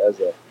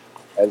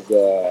 as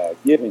a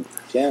given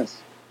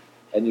chance,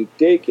 and you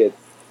take it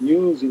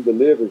using the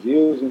leverage,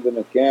 using the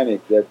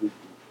mechanic, the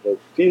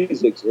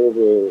physics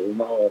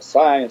over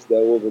science, that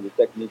over the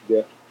technique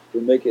there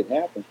to make it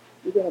happen,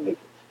 you're gonna make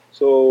it.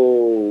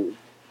 So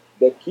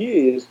the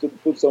key is to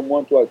put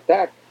someone to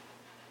attack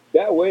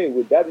that way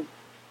with that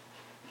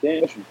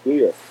intention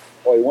clear.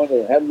 Or you want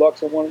to headlock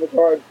someone in the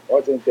guard,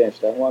 what's the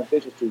intention? I want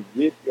intention to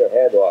rip your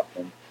head off.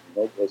 And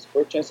the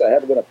first chance I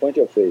have, I'm gonna punch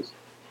your face.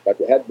 Got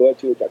to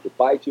headbutt you, got to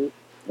bite you.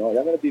 I'm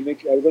gonna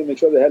make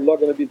sure the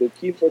headlock gonna be the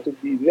key for it to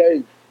be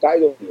very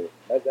tight on you.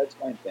 That's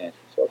my intention.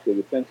 So okay,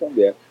 defend from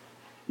there.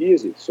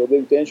 Easy. So the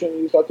intention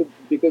you start to,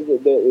 because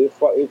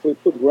if we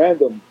put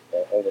random,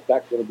 an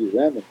attack going to be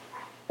random,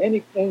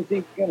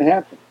 anything can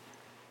happen.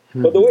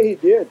 Mm-hmm. But the way he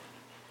did,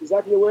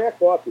 exactly the way I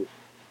copied.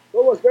 So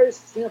it was very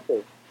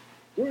simple.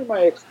 During my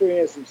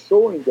experience in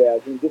showing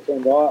that in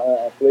different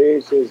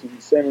places,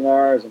 in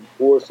seminars and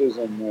courses,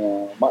 and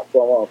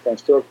from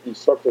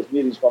instructors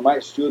meetings for my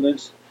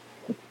students,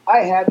 I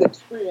had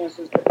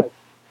experiences that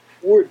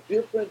were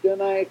different than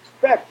I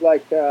expect.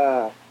 Like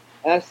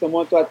ask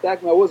someone to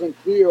attack me, I wasn't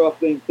clear of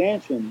the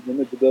intention.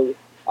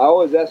 I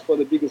always ask for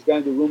the biggest guy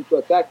in the room to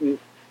attack me.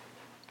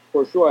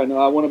 For sure, I know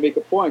I want to make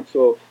a point.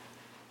 So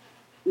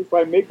if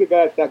I make the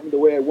guy attack me the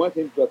way I want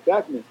him to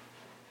attack me,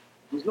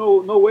 there's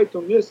no way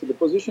to miss it. The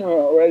position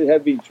already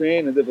have been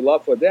trained and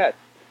developed for that.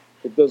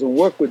 If it doesn't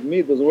work with me,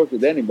 it doesn't work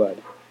with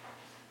anybody.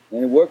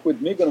 And it work with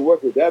me, gonna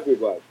work with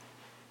everybody.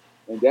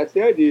 And that's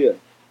the idea.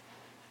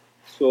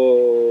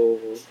 So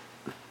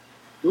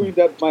during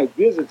my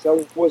visits,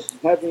 I was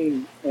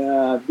having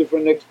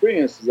different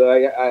experiences.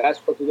 I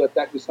asked for to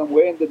attack me some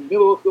way, and in the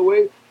middle of the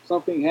way,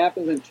 something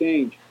happens and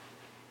change.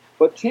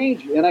 But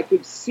change, and I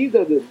could see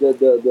that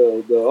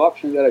the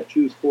option that I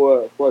choose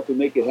for to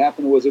make it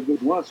happen was a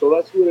good one. So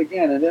let's do it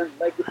again, and then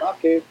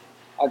okay,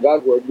 I got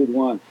a good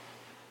one.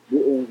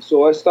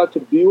 So I start to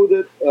build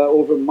it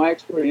over my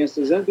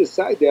experiences, and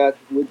beside that,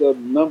 with the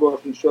number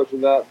of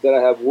instructors that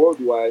I have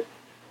worldwide,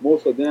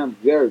 most of them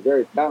very,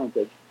 very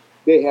talented.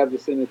 They have the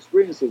same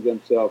experiences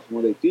themselves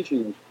when they're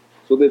teaching it.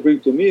 So they bring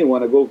to me, and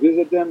when I go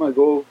visit them, I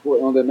go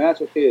on the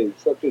match, okay,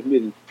 instructors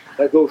meeting.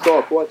 I go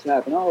talk, what's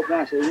happened? Oh,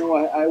 gosh,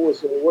 I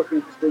was working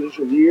in this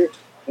position here,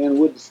 and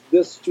with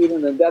this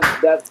student, and that.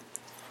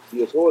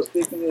 Yes, I was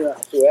thinking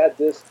to add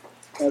this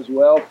as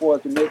well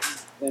to make,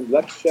 and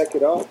let's check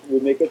it out. We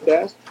make a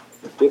test.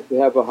 If we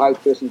have a high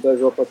percentage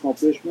of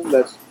accomplishment,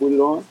 let's put it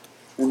on,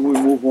 and we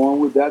move on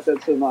with that.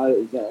 That's a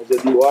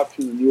new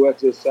option, a new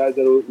exercise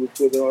that we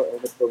put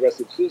on the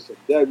progressive system.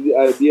 The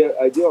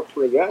idea of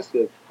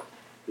progressive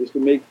is to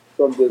make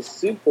from the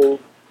simple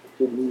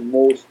to the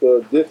most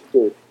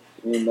difficult,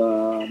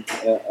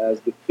 as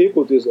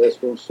difficulties as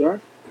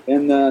concerned,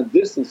 and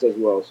distance as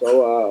well.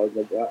 So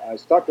I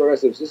start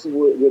progressive system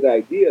with the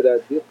idea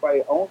that if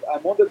I'm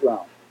on the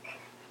ground,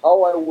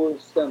 how I will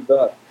stand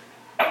up,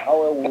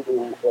 how I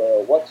will,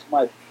 what's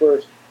my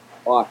first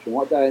option,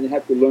 what I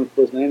have to learn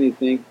first than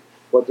anything,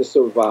 but to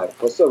survive.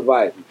 For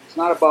surviving, it's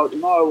not about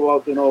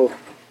go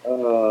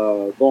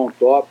on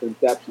top and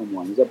tap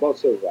someone. It's about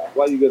survive.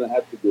 What are you gonna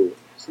have to do?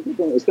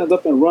 Stand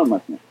up and run, my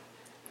friend.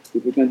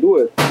 If you can do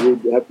it,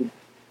 you have to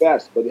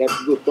fast, but you have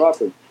to do it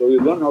properly. So you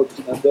learn how to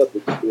stand up.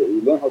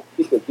 You learn how to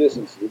keep a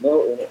distance. You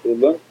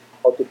learn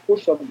how to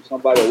push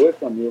somebody away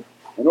from you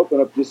and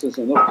open up distance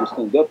enough to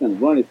stand up and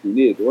run if you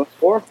need,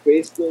 or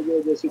face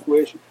the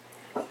situation.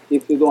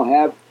 If you don't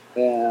have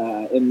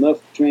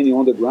enough training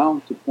on the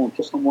ground to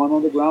control someone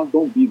on the ground,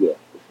 don't be there.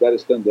 You got to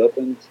stand up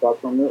and start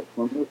from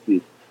your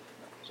feet.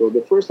 So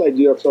the first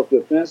idea of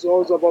self-defense is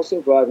always about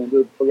surviving.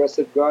 The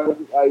progressive guard,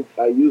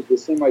 I used the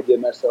same idea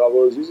Marcelo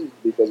was using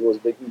because it was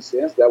making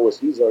sense. That was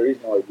his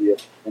original idea,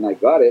 and I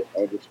got it.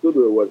 I understood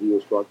what he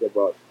was talking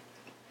about.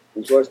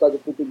 And so I started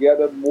to put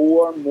together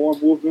more and more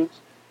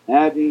movements,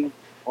 adding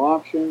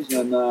options,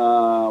 and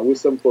with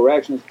some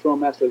corrections from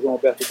Master Joao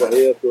Alberto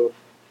Barreto,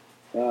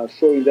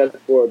 showing that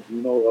for a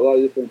lot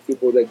of different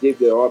people that gave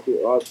their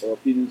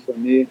opinions for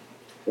me,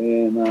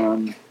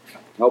 and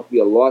helped me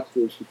a lot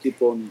to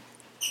keep on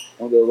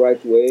the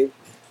right way.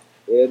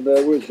 And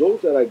the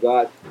results that I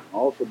got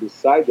also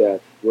beside that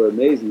were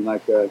amazing.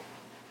 Like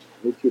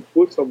if you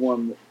put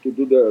someone to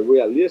do the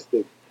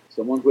realistic,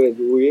 someone who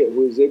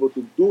is able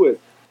to do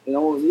it,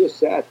 you're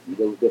set.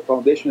 The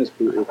foundation is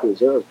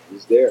preserved,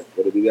 is there,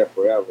 it'll be there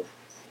forever.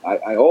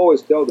 I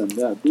always tell them,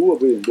 do a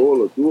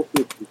berimbolo, do a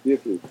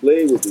 50-50,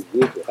 play with the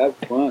jiu-jitsu, have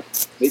fun,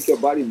 make your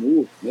body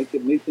move, make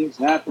things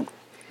happen.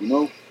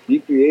 Be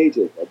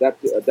creative,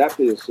 adapt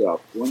to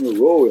yourself. When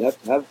you roll, you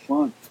have to have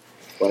fun.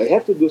 But I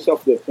have to do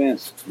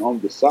self-defense. On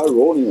the side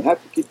rolling, you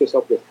have to keep your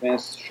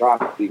self-defense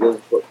sharp, because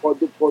for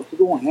you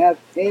don't have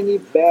any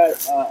bad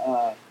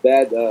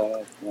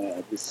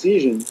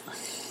decision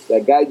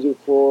that guides you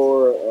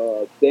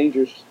for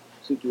dangerous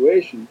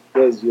situation,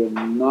 because you're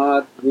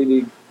not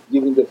really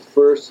giving the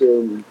first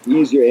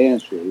easier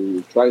answer.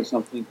 You're trying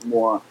something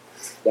more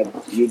that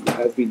you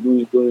have been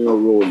doing during your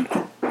role.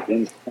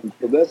 And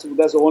so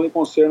that's the only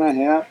concern I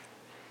have.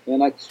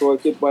 And I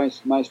keep my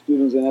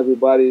students and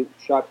everybody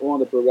shot on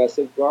the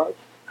progressive guard.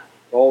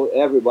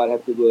 Everybody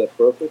have to do that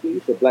perfectly.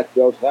 The black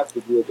belts have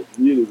to do it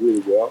really,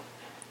 really well.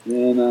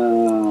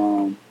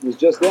 And it's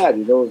just that,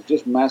 it's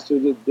just master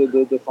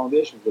the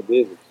foundations, the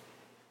basics.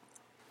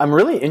 I'm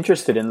really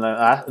interested in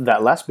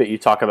that last bit you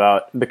talk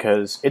about,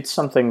 because it's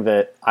something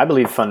that I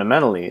believe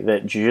fundamentally,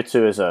 that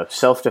jiu-jitsu is a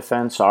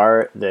self-defense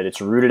art, that it's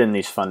rooted in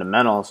these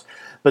fundamentals,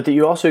 but that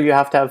you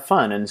have to have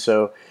fun. And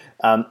so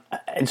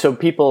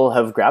people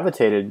have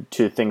gravitated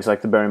to things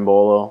like the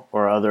berimbolo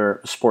or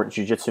other sport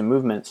jiu-jitsu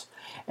movements.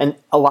 And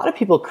a lot of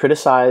people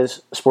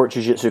criticize sport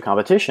jiu-jitsu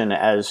competition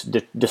as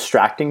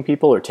distracting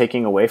people or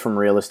taking away from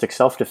realistic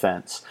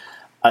self-defense.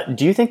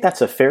 Do you think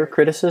that's a fair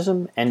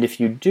criticism? And if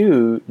you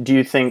do,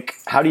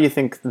 how do you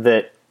think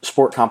that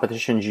sport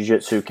competition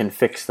jiu-jitsu can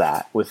fix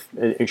that?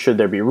 Should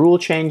there be rule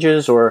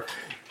changes, or?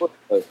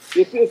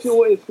 If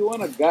you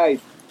want to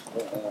guide,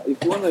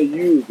 if you want to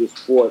use the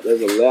sport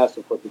as a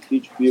lesson to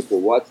teach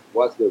people what's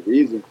the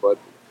reason for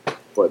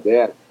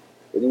that,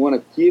 and you want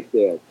to keep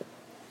that.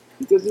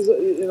 Because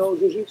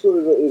jiu-jitsu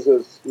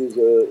is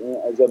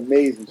an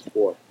amazing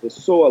sport. It's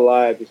so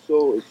alive. It's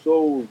so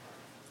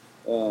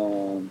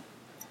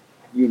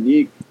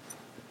unique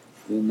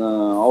in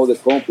all the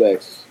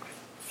complex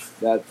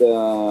that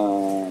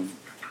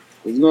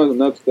there's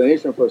no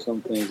explanation for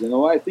some things.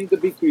 I think to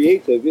be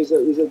creative is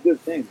a good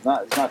thing. It's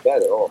not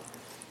bad at all.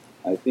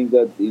 I think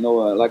that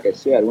like I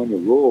said, when you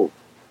roll,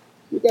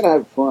 you gotta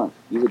have fun.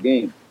 It's a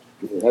game.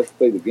 You have to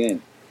play the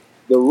game.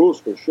 The rules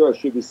for sure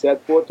should be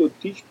set to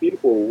teach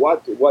people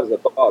what it's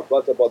about.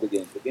 What's about the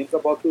game? The game's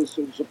about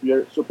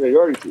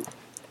superiority.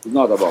 It's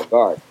not about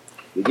guard.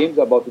 The game's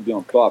about to be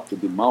on top, to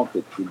be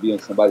mounted, to be on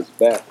somebody's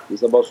back.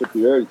 It's about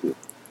superiority,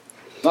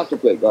 not to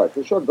play guard.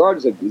 For sure, guard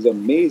is an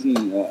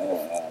amazing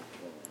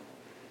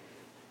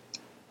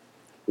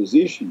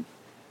position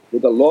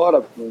with a lot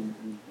of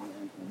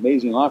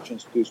amazing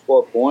options to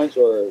score points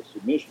or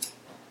submission.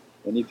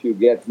 And if you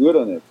get good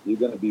on it, you're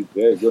going to be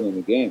very good in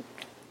the game.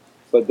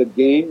 But the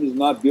game is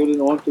not built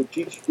on to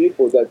teach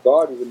people that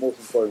guard is the most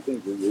important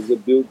thing. It's a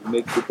build to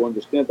make people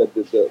understand that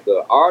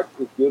the art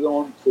is built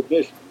on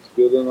submission. It's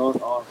built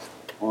on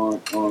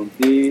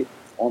be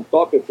on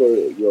top of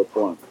your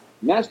opponent.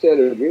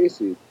 Master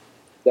Gracie,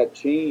 that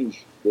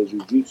changed the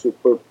jiu-jitsu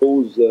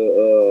purpose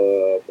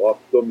of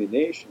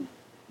domination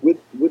with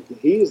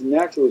his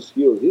natural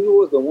skills. He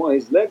was the one,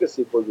 his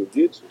legacy for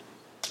jiu-jitsu.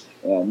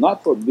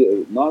 Not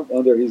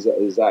under his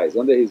eyes.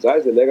 Under his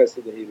eyes, the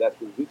legacy that he left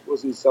jiu-jitsu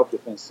was his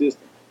self-defense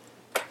system,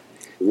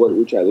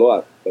 which I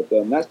love. But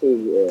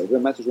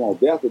Grandmaster Joao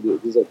Alberto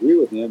disagree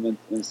with him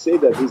and say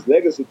that his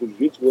legacy to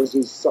jiu-jitsu was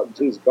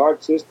his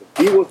guard system.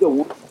 He was the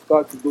one who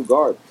started to do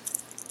guard,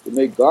 to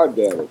make guard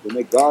better, to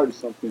make guard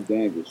something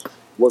dangerous.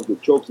 Work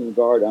with chokes in the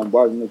guard, arm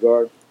bars in the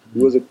guard. He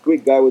was a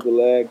quick guy with the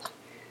legs,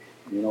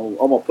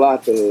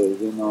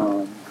 omoplatas,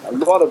 a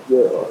lot of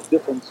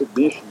different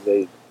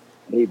submissions.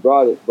 He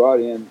brought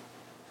in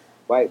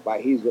by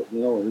his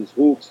his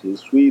hooks, his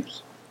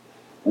sweeps,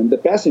 and the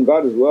passing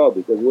guard as well,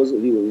 because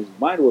his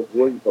mind was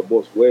working for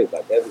both ways.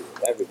 Like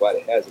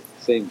everybody has it.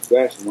 The same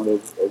question. When I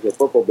was a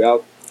purple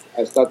belt,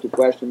 I started to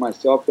question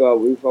myself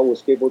if I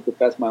was capable to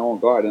pass my own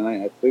guard, and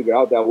I figured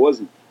out that I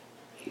wasn't.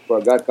 If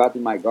I got caught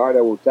in my guard,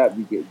 I would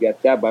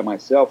get tapped by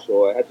myself.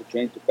 So I had to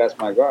train to pass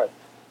my guard.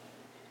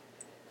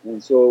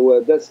 And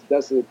so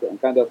that's a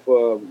kind of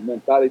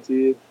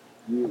mentality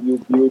you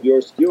build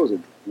your skills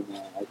in.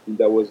 I think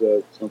that was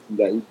something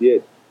that he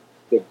did.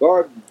 The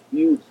guard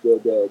builds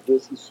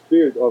this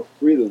spirit of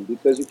freedom,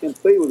 because you can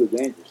play with the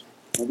dangers.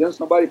 And then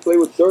somebody play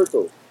with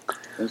turtle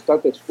and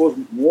start to expose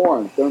more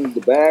and turn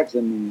the backs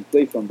and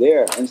play from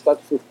there and start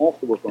to feel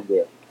comfortable from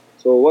there.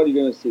 So what are you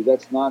going to see?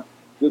 That's not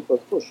good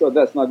for sure.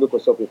 That's not good for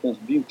self-defense.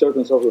 Being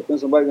turtle in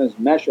self-defense, somebody's going to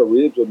smash your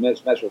ribs or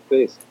smash your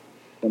face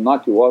and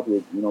knock you out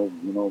with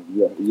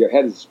your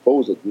head is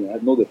exposed. You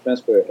have no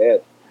defense for your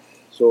head.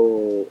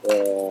 So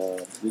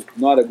it's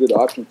not a good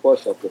option for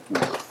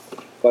self-defense.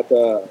 But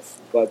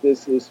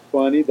this is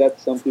funny that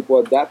some people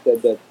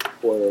adapted that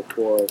for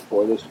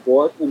the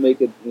sport and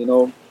make it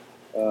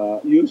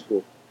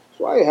useful.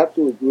 So we have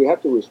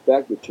to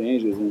respect the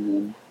changes,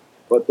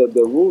 but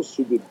the rules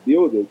should be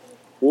built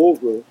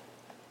over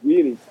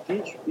really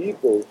teach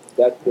people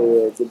that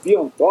the be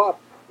on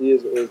top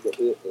is the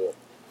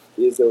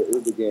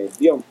game.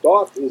 Be on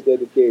top is the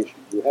education.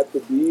 You have to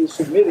be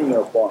submitting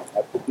your opponent. You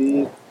have to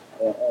be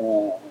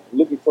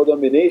looking for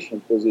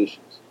domination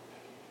positions,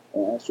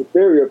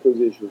 superior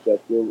positions.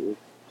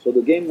 So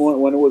the game,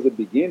 when it was the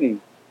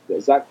beginning,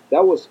 that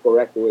was the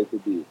correct way to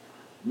be.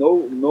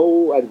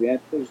 No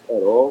advantage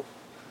at all.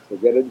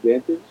 Forget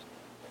advantage.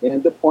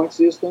 And the point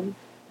system,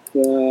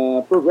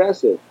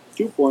 progressive.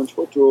 2 points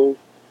for throw,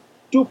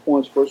 2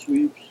 points for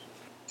sweeps,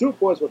 2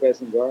 points for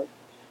passing guard,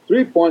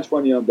 3 points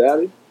for neon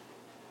belly,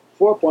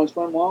 4 points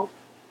for mouth,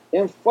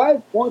 and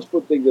 5 points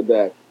for take the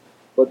back.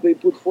 But they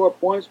put 4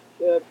 points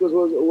because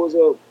it was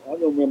I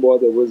don't remember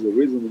what there was the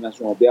reason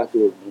Marcelo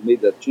Alberto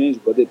made that change,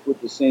 but they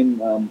put the same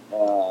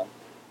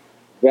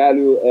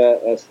value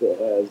as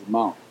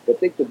mount. But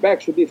take the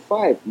back should be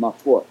 5, not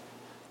 4,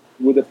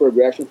 with the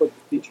progression for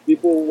teach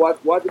people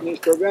what it means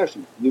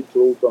progression. You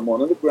throw from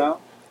one on the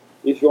ground.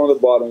 If you're on the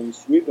bottom, you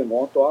sweep them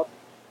on top.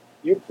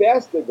 You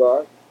pass the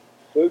guard,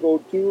 so you go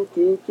 2,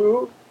 2,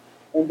 2,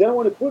 and then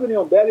when you put it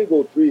on belly, you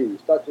go 3. You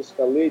start to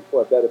escalate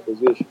for a better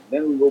position.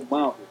 Then we go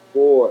mount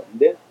 4, and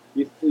then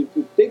if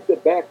you take the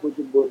back, which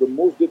is the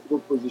most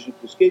difficult position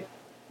to skate,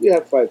 you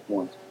have 5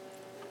 points.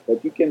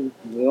 But you can,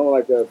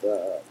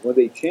 when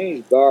they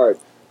change guard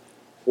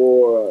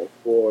for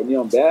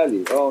neon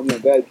belly,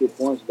 neon belly 2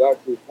 points, guard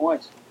 3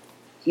 points,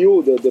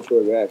 kill the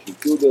progression,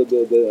 kill the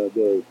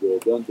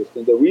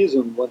understand. The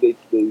reason when they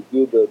do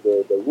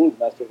the rule,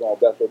 Master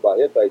Alberto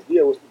Barreto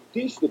idea was to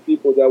teach the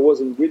people that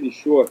wasn't really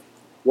sure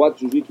what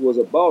jiu-jitsu was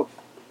about,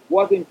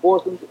 what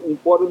important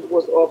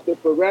was of the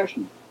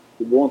progression,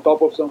 to go on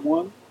top of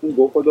someone and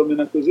go for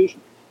dominant position.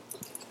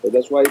 So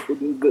that's why I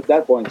put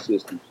that point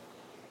system.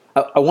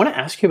 I want to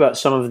ask you about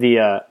some of the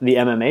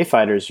MMA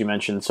fighters you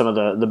mentioned, some of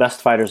the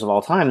best fighters of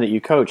all time that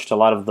you coached, a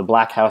lot of the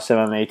Black House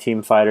MMA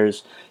team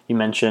fighters. You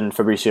mentioned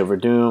Fabricio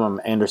Verdum,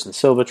 Anderson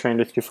Silva trained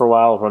with you for a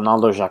while,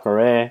 Ronaldo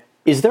Jacare.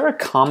 Is there a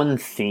common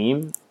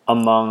theme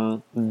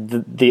among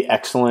the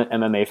excellent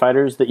MMA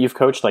fighters that you've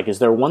coached? Like, is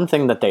there one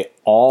thing that they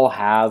all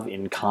have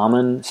in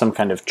common, some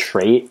kind of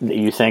trait that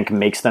you think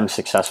makes them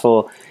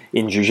successful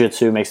in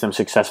jiu-jitsu, makes them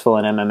successful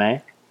in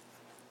MMA?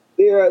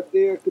 They are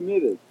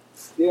committed.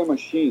 They are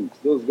machines.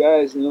 Those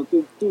guys,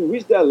 to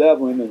reach that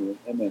level in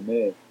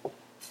MMA,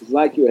 it's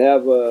like you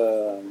have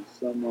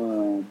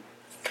some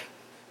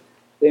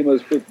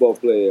famous football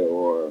player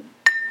or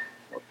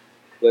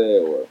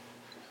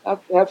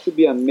have to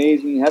be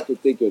amazing, have to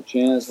take your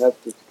chance,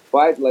 have to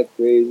fight like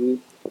crazy,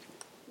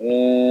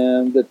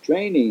 and the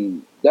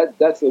training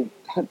that's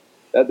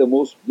the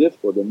most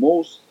difficult, the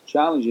most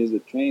challenging is the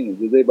training.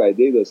 The day by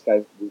day, those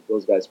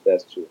guys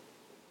pass through.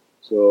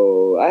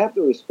 So I have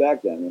to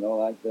respect them.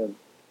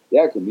 They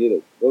are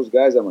committed. Those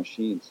guys are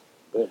machines.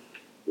 If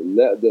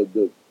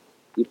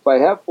I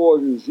have for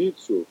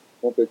jiu-jitsu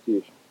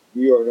competition,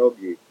 gi or no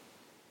gi,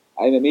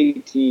 I'm an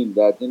 18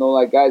 that,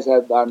 guys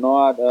are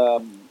not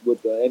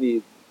with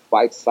any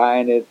fight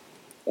signed,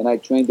 and I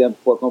train them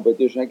for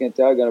competition. I can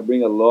tell I'm going to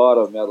bring a lot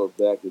of medals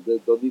back. They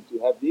don't need to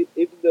have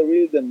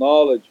even the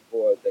knowledge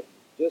for technique.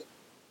 Just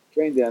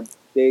train them,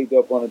 take the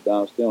opponent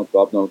down, stay on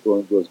top, don't throw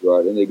into his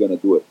guard, and they're going to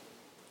do it.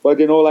 But, if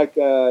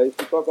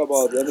you talk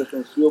about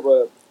Anderson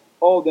Silva,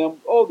 all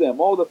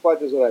the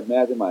fighters that I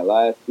met in my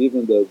life,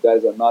 even the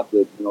guys that are not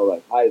the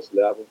highest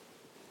level,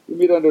 you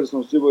meet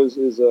Anderson Silva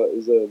is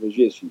a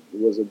magician. He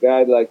was a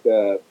guy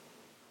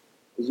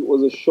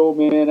was a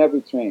showman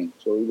every train.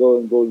 So you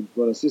going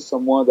to see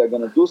someone that's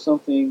going to do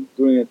something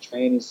during a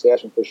training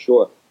session for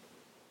sure.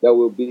 That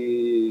will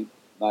be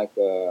like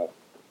a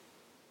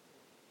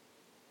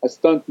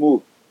stunt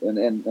move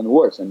and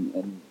works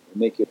and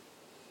make it.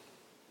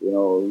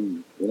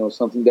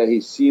 Something that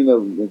he's seen a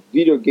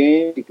video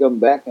game, he come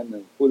back and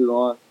then put it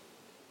on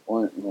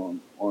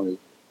it.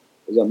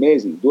 It's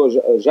amazing. Do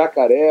a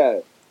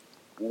Jacare,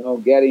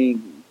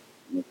 getting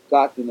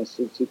caught in a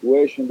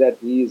situation that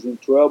he is in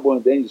trouble,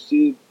 and then you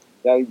see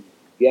guy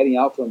getting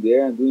out from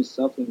there and doing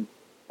something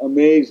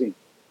amazing,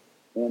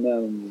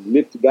 and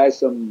lift guys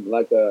some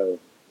like a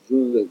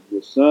Júlio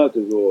dos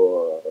Santos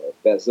or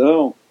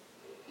Pezão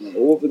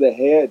over the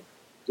head.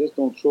 Just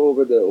don't throw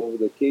over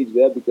the cage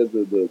there because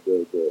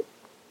the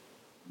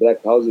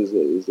Black House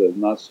is a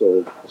not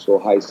so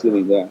high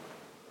ceiling there.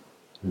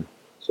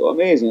 So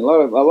amazing, a lot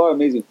of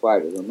amazing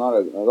fighters, a lot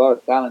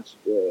of talent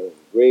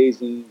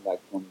raising like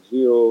from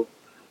zero.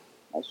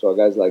 I saw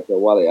guys like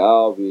Wale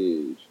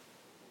Alves,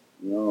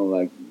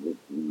 like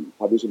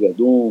Fabricio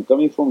Verdum,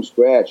 coming from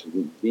scratch,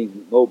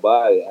 being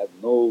nobody, have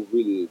no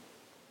really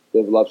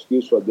developed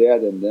skills for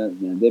that, and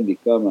then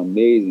become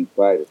amazing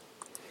fighters.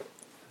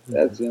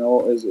 That's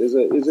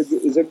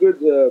is a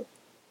good.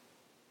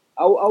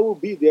 I will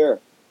be there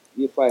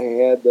if I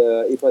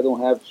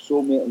don't have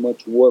so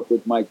much work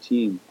with my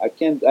team. I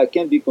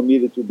can't be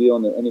committed to be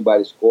on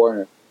anybody's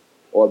corner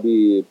or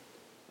be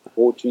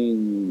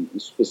coaching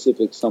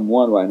specific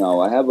someone right now.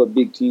 I have a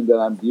big team that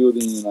I'm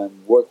building and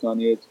I'm working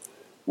on it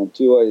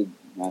until I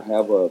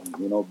have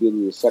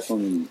build a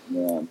second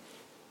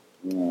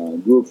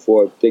group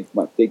for take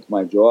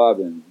my job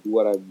and do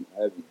what I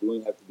have been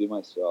doing. Have to be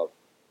myself.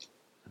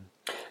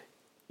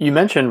 You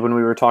mentioned when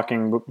we were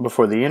talking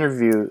before the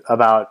interview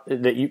about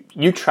that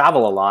you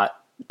travel a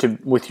lot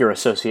with your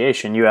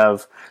association. You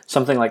have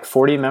something like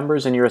 40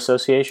 members in your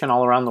association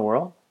all around the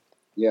world?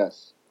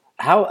 Yes.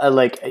 How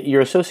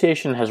your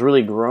association has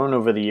really grown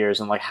over the years,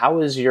 and how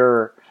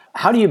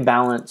do you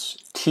balance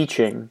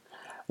teaching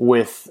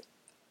with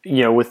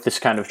this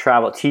kind of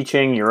travel,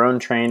 teaching your own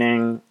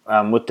training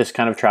with this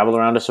kind of travel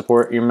around to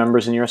support your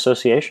members in your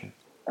association?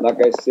 Like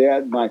I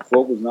said, my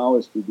focus now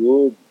is to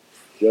do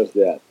just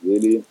that,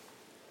 really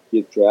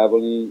keep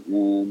traveling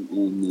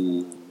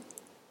and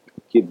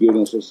keep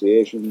building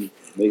association,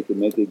 make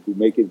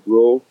it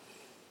grow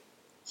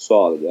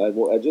solid.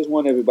 I just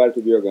want everybody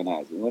to be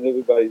organized. I want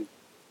everybody,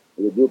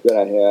 the group that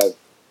I have,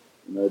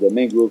 the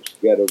main groups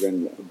get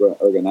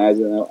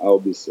organized, and I'll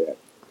be set.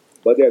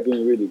 But they're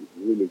doing really,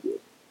 really good.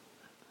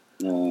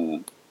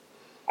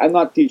 I'm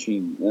not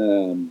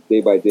teaching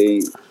day by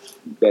day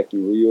back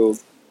in Rio.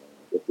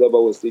 The club I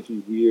was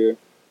teaching here,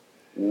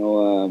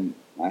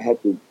 I had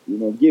to,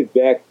 give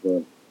back.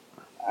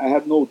 I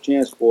had no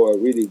chance for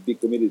really be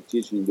committed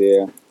teaching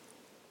there.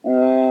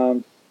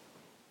 I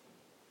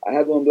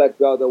had one black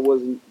belt that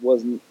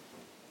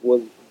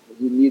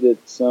he needed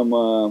some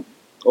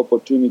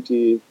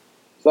opportunity.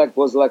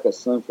 Was like a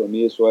son for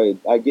me, so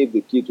I gave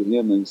the key to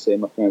him and said,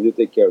 "My friend, you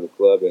take care of the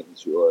club and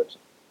it's yours.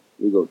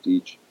 You go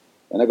teach."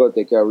 And I got to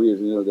take care of Rio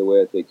de Janeiro the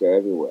way I take care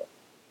everywhere.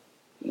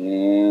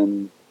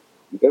 And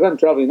because I'm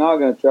traveling now, I'm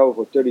going to travel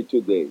for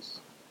 32 days.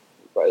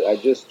 I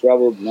just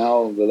traveled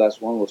now, the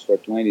last one was for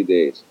 20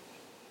 days.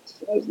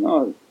 So there's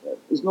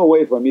no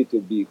way for me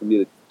to be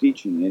committed to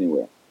teaching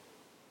anywhere.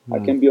 I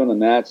can be on the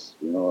mats,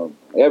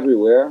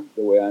 everywhere,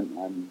 the way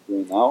I'm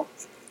doing now,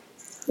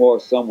 or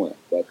somewhere,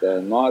 but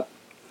not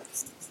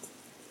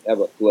have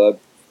a club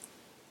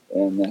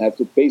and have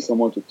to pay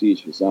someone to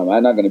teach. So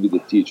I'm not going to be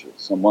the teacher.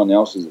 Someone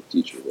else is the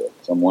teacher there.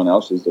 Someone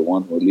else is the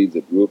one who leads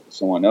the group.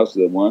 Someone else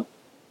is the one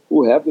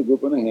who have the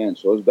group in the hand.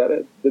 So it's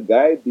better the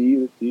guy be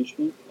the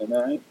teacher and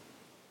I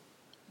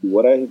do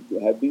what I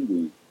have been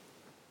doing.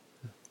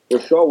 For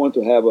sure, I want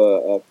to have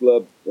a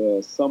club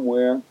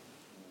somewhere.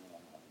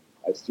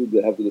 I still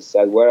have to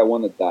decide where I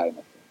want to die,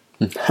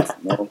 my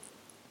friend.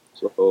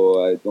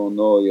 So I don't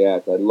know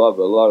yet. I love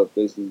a lot of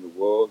places in the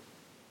world.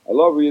 I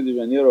love Rio de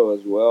Janeiro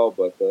as well,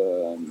 but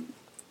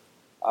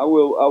I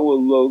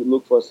will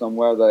look for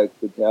somewhere that I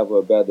could have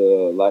a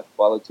better life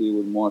quality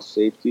with more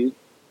safety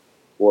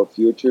for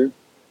future.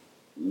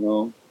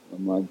 I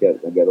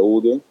get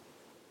older.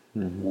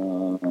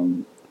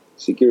 Mm-hmm.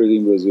 Security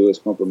in Brazil is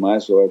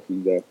compromised, so I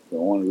think that's the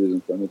only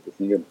reason for me to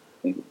think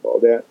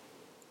about that.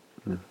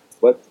 Mm.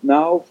 But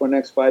now, for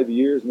next 5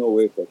 years, no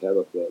way for have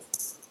a club.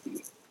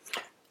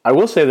 I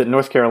will say that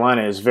North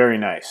Carolina is very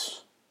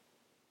nice.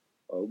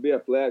 It will be a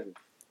pleasure.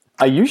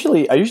 I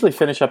usually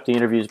finish up the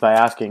interviews by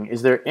asking,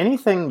 is there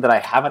anything that I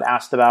haven't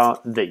asked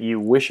about that you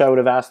wish I would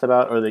have asked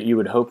about, or that you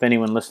would hope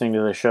anyone listening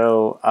to the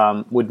show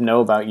would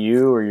know about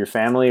you or your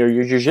family or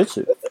your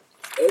jiu-jitsu?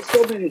 There's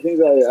so many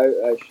things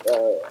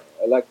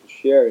I like to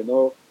share,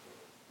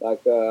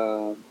 like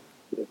the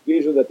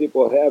vision that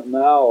people have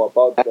now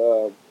about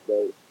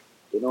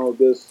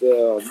this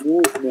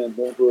movement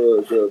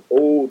over the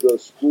old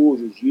school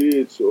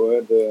jiu-jitsu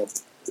and the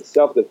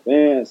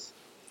self-defense,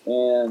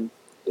 and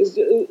it's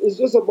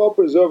just about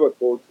preserve a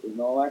culture,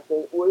 like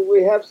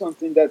we have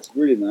something that's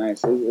really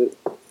nice, and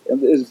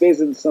it's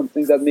based on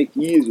something that makes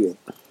it easier.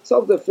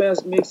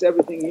 Self-defense makes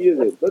everything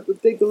easier, but it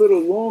takes a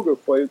little longer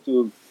for you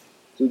to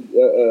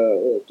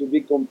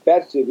be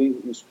competitive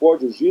in sport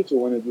jiu-jitsu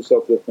when you do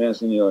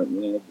self-defense in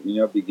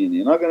your beginning.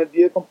 You're not going to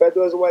be a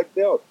competitor as a white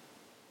belt,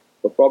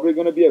 but probably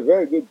going to be a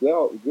very good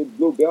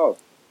blue belt.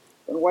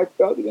 And white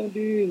belt, you're going to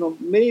be,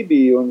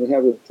 maybe when you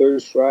have a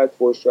third stripe,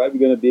 fourth stripe, you're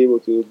going to be able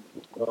to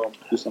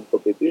do some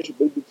competition.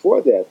 But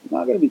before that, you're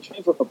not going to be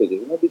trained for competition.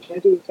 You're going to be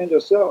trained to defend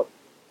yourself.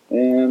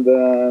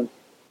 And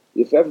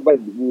if everybody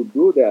would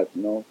do that,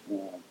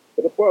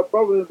 but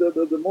probably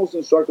the most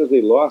instructors,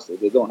 they lost it.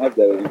 They don't have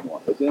that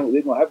anymore.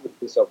 They don't have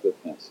the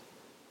self-defense.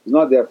 It's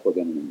not there for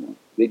them anymore.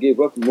 They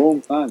gave up a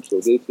long time. So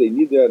if they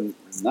need that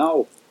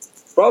now,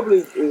 probably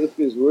if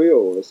it's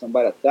real, if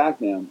somebody attack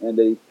them and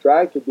they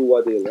try to do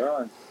what they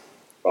learned,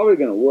 probably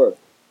going to work.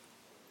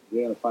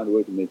 They're going to find a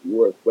way to make it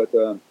work. But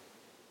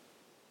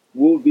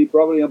will be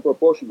probably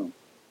unproportional.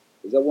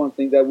 Is that one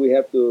thing that we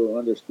have to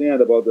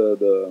understand about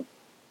the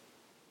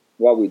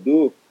what we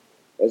do?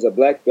 As a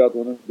black belt,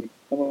 when you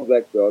become a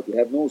black belt, you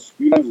have no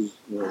excuses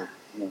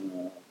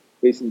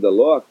facing the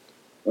law.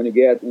 When you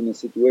get in a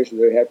situation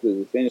where you have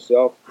to defend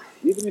yourself,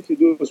 even if you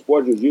do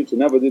sport jiu-jitsu,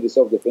 never did the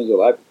self-defense in your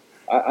life,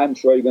 I'm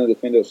sure you're going to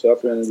defend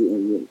yourself and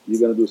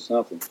you're going to do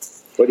something.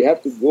 But you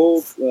have to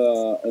go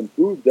and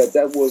prove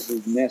that was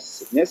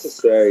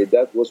necessary,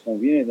 that was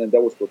convenient, and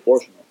that was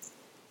proportional.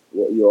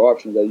 Your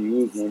options that you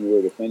used when you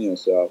were defending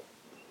yourself.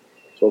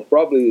 So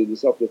probably the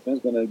self-defense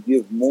is going to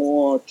give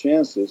more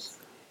chances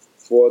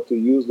to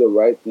use the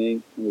right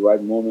thing in the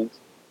right moment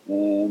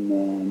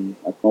and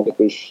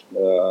accomplish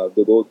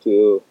the goal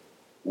to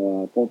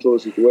control the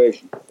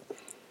situation.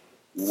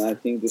 And I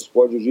think the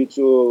sport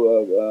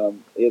jiu-jitsu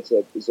it's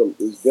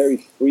very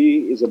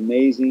free, it's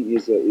amazing,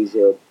 is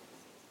a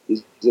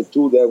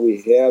tool that we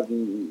have,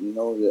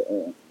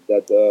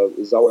 that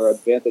is our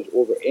advantage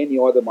over any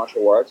other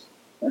martial arts.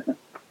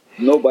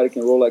 Nobody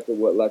can roll like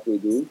we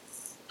do,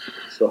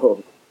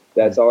 so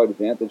that's our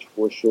advantage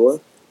for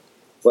sure.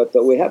 But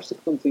we have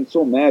something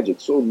so magic,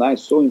 so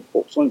nice, so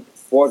important,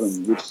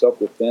 which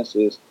self-defense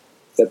is,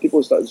 that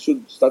people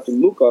should start to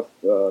look at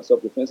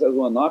self-defense as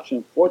one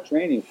option for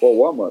training, for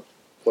warm-ups,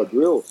 for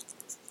drills,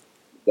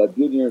 that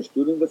build your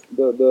students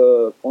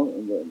the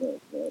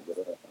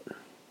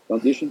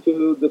condition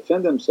to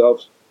defend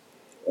themselves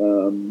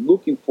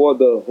looking for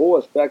the whole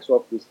aspects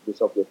of the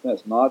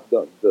self-defense, not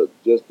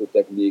just the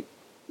technique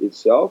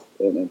itself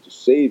and to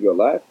save your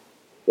life,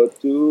 but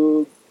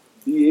to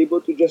be able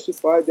to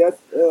justify that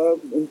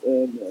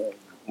and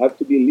have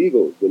to be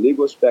legal, the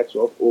legal aspects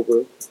of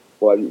over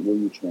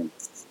when you train.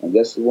 And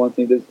that's the one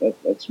thing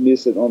that's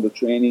missing on the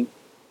training.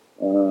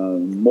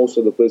 Most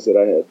of the places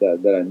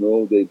that I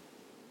know,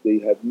 they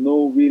have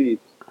no really.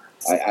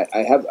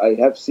 I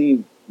have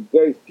seen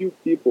very few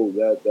people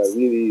that are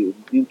really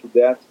into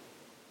that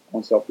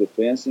on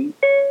self-defense,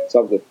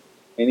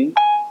 self-defending,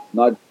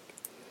 not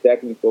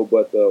technical,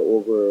 but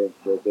over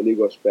the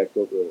legal aspect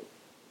of the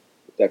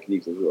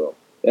techniques as well.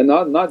 And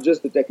not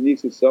just the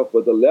techniques itself,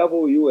 but the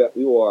level you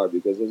are,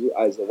 because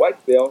as a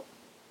white belt,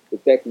 the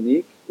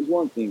technique is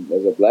one thing.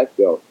 As a black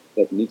belt,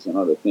 technique's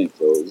another thing.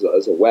 So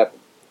as a weapon,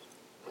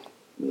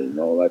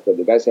 like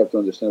the guys have to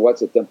understand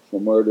what's attempt for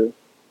murder.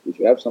 If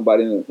you have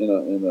somebody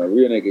in a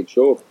rear naked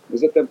choke,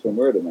 it's attempt for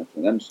murder, my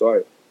friend. I'm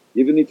sorry.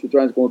 Even if you're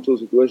trying to control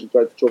the situation,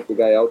 try to choke the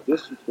guy out,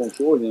 just to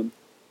control him,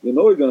 you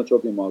know you're going to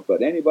choke him out.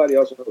 But anybody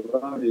else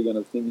around, you're going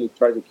to think you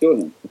try to kill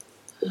him.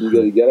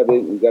 You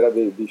gotta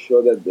be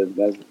sure that the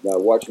guys that are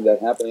watching that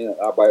happening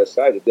are by your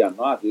side. If they are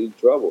not, you're in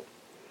trouble.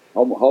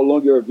 How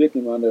long you're a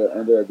victim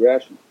under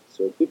aggression?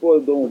 So people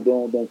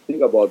don't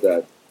think about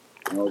that.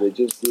 They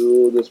just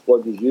do the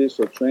sport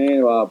jiu-jitsu,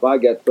 train,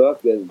 get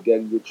tough, get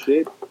in good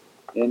shape,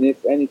 and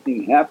if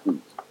anything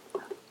happens,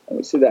 and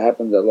we see that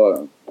happens a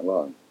lot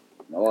in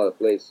a lot of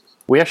places.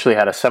 We actually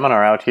had a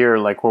seminar out here,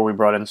 like where we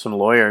brought in some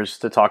lawyers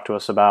to talk to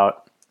us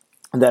about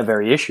that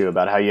very issue,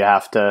 about how you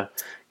have to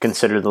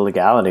consider the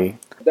legality.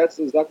 That's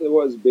exactly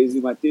what was basically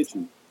my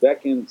teaching.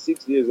 Back in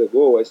 6 years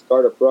ago, I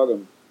started a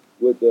program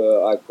with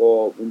I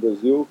call in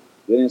Brazil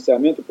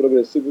gerenciamento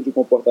progressivo de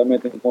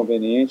comportamento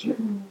inconveniente,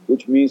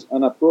 which means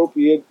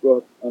inappropriate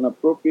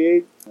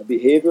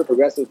behavior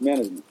progressive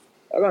management.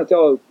 I'm going to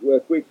tell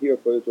quick here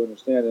for you to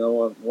understand.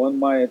 One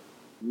my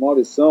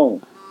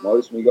Maurício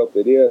Miguel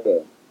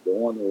Pereira, the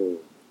one who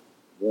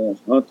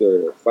owns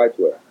Hunter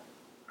Fightwear,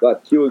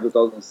 got killed in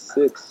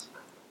 2006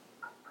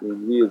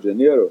 in Rio de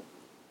Janeiro.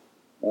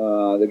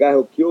 The guy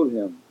who killed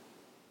him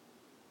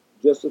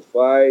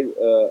justified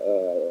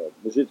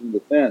legitimate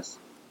defense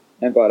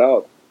and got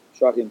out,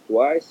 shot him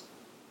twice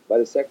by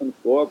the second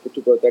floor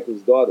to protect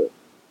his daughter.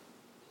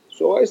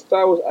 So I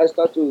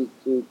start to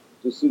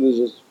see the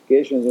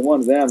justifications, and one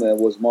of them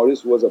was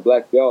Mauricio was a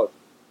black belt,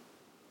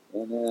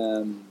 and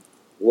there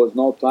was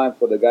no time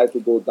for the guy to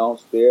go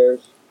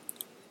downstairs.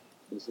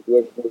 The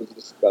situation was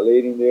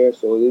escalating there,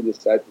 so they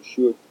decided to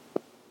shoot.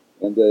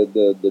 And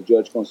the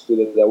judge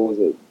considered that was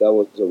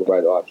the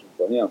right option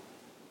for him.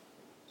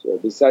 So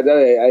besides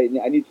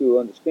that, I need to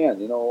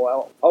understand,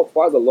 how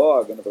far the law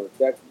is going to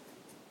protect me.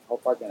 How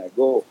far can I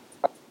go?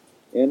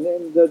 And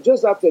then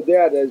just after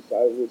that, as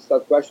I would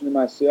start questioning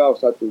myself,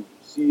 start to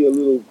see a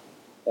little,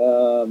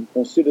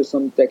 consider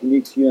some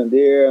techniques here and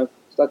there,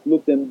 start to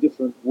look at them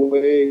different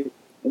way.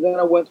 And then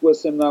I went to a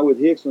seminar with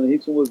Rickson, and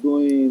Rickson was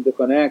doing the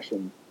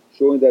connection,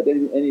 showing that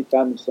any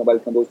time somebody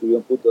comes to you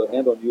and put a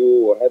hand on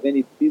you or have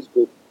any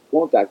physical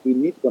contact, you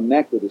need to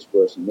connect with this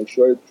person. Make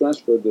sure you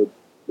transfer the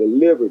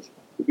leverage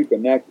to be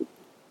connected.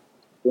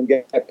 Don't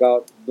get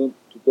caught.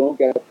 Don't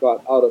get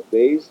caught out of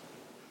phase.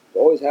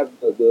 Always have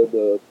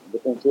the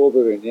control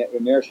over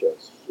inertia.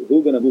 So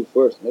who's gonna move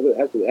first?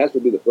 It has to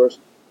be the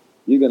person.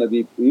 You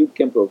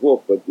can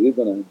provoke, but you're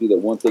gonna be the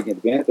one taking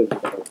advantage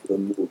of the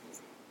move.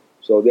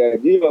 So the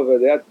idea of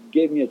that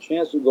gave me a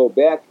chance to go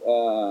back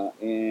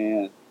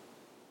and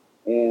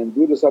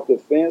do the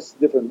self-defense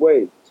different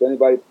way. So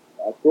anybody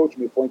approach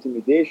me for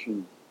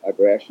intimidation,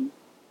 aggression,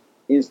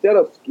 instead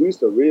of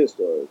twist a wrist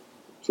or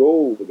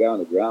throw the guy on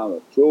the ground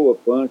or throw a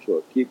punch or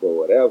a kick or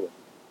whatever,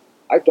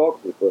 I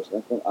talk to the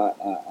person.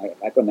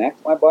 I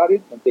connect my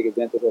body and take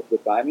advantage of the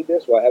timing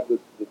there, so I have the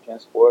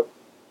chance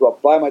to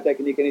apply my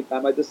technique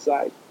anytime I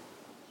decide.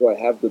 So I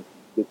have the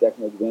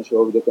technical advantage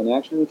over the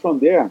connection, and from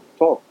there,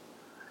 talk.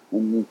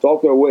 And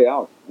talk your way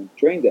out and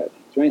train that.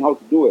 Train how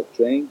to do it.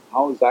 Train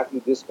how exactly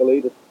to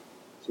escalate the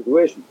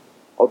situation.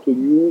 How to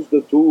use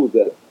the tools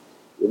that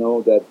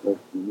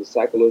the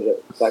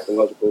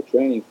psychological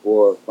training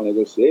for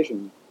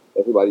negotiation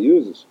everybody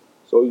uses.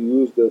 So you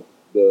use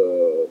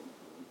the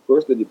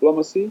first the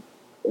diplomacy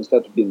and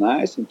start to be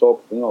nice and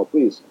talk.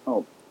 Please,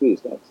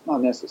 that's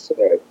not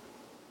necessary.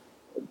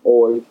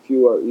 Or if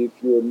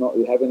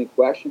you have any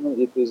question,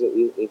 if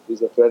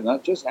it's a threat,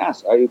 not just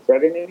ask. Are you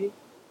threatening me?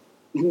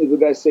 And if the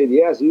guy said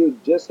yes, you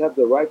just have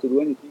the right to do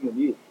anything you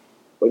need.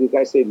 But if the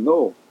guy said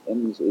no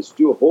and is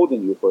still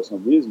holding you for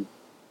some reason,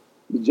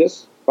 you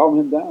just calm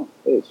him down.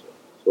 Hey,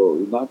 so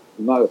you're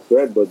not a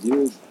threat, but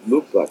you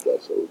look like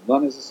that. So it's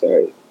not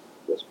necessary.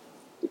 Just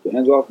take your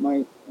hands off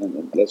mine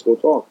and let's go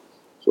talk.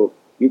 So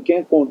you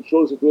can't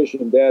control the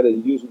situation better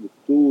using the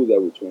tools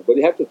that we train, but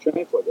you have to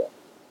train for that.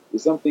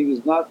 If something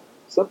is not,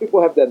 some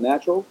people have that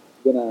natural,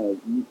 gonna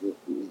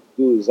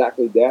do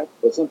exactly that,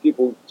 but some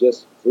people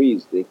just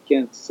freeze. They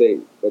can't say.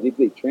 But if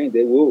they train,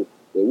 they will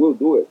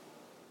do it.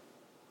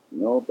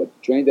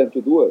 But train them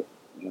to do it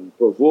and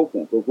provoke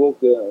them, provoke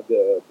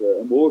their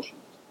emotions.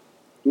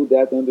 do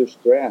that under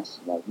stress,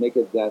 like make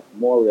it that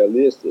more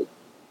realistic.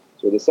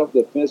 So the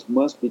self-defense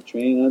must be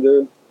trained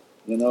under,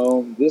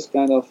 this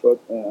kind of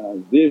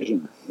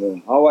vision.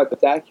 How I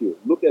attack you.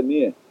 Look at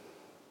me.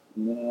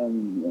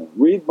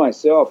 Read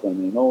myself,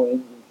 and in a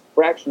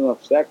fraction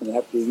of a second, I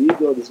have to read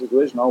the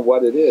situation on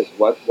what it is.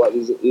 What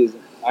is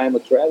I am a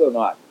threat or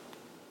not?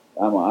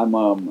 I'm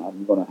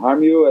going to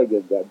harm you. I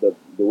get that the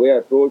way I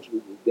approach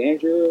is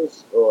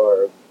dangerous,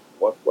 or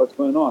what's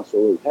going on. So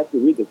you have to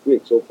read it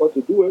quick. So for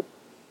to do it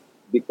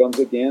becomes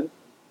again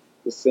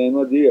the same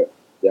idea.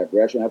 The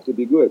aggression have to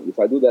be good. If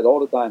I do that all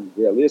the time,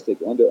 realistic,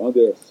 under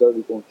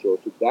assertive control,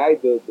 to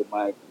guide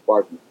my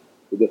partner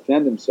to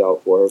defend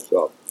himself or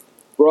herself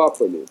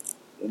properly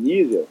and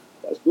easier,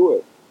 let's do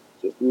it.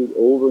 Just do it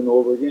over and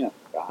over again.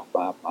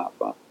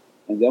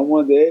 And then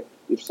one day,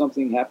 if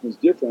something happens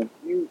different,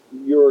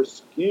 your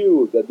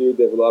skill that you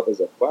develop as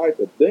a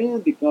fighter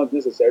then becomes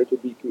necessary to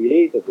be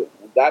creative and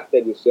adapt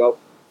yourself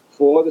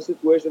for the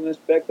situation and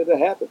expect that it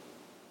happen.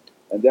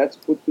 And that's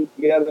put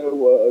together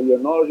your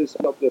knowledge of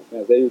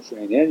self-defense that you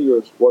train and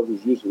your sport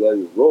jiu-jitsu that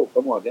you roll.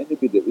 Come on, then you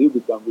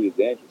become really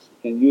dangerous.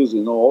 You can use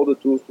all the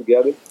tools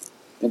together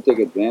and take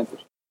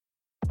advantage.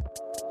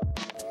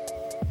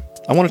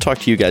 I want to talk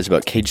to you guys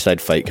about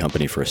Cageside Fight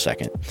Company for a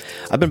second.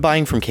 I've been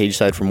buying from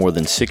Cageside for more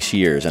than 6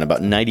 years, and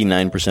about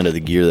 99% of the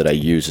gear that I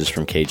use is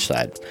from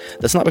Cageside.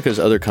 That's not because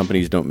other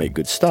companies don't make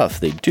good stuff.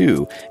 They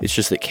do. It's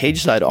just that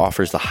Cageside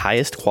offers the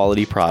highest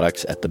quality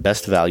products at the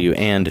best value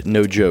and,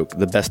 no joke,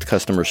 the best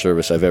customer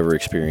service I've ever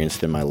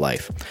experienced in my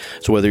life.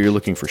 So whether you're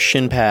looking for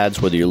shin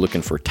pads, whether you're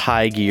looking for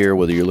Thai gear,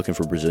 whether you're looking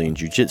for Brazilian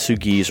jiu-jitsu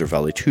gis or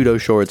vale tudo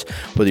shorts,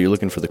 whether you're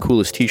looking for the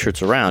coolest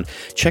t-shirts around,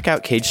 check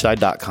out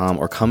cageside.com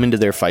or come into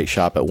their fight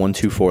shop at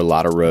 124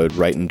 Lotta Road,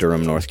 right in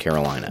Durham, North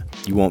Carolina.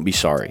 You won't be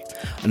sorry.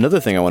 Another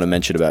thing I want to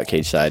mention about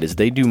Cageside is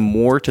they do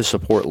more to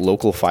support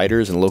local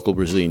fighters and local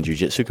Brazilian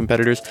jiu-jitsu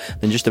competitors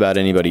than just about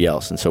anybody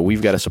else, and so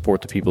we've got to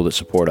support the people that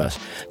support us.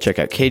 Check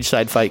out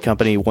Cageside Fight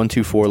Company,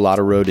 124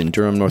 Lotta Road in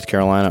Durham, North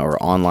Carolina,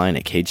 or online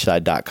at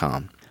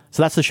cageside.com.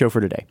 So that's the show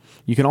for today.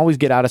 You can always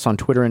get at us on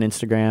Twitter and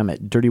Instagram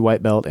at Dirty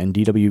White Belt and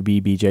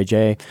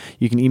DWBBJJ.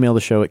 You can email the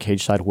show at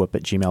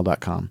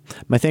cagesidewhoop@gmail.com.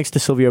 My thanks to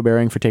Sylvio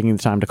Behring for taking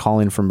the time to call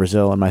in from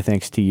Brazil, and my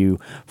thanks to you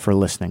for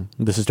listening.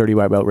 This is Dirty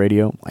White Belt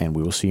Radio, and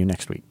we will see you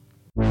next week.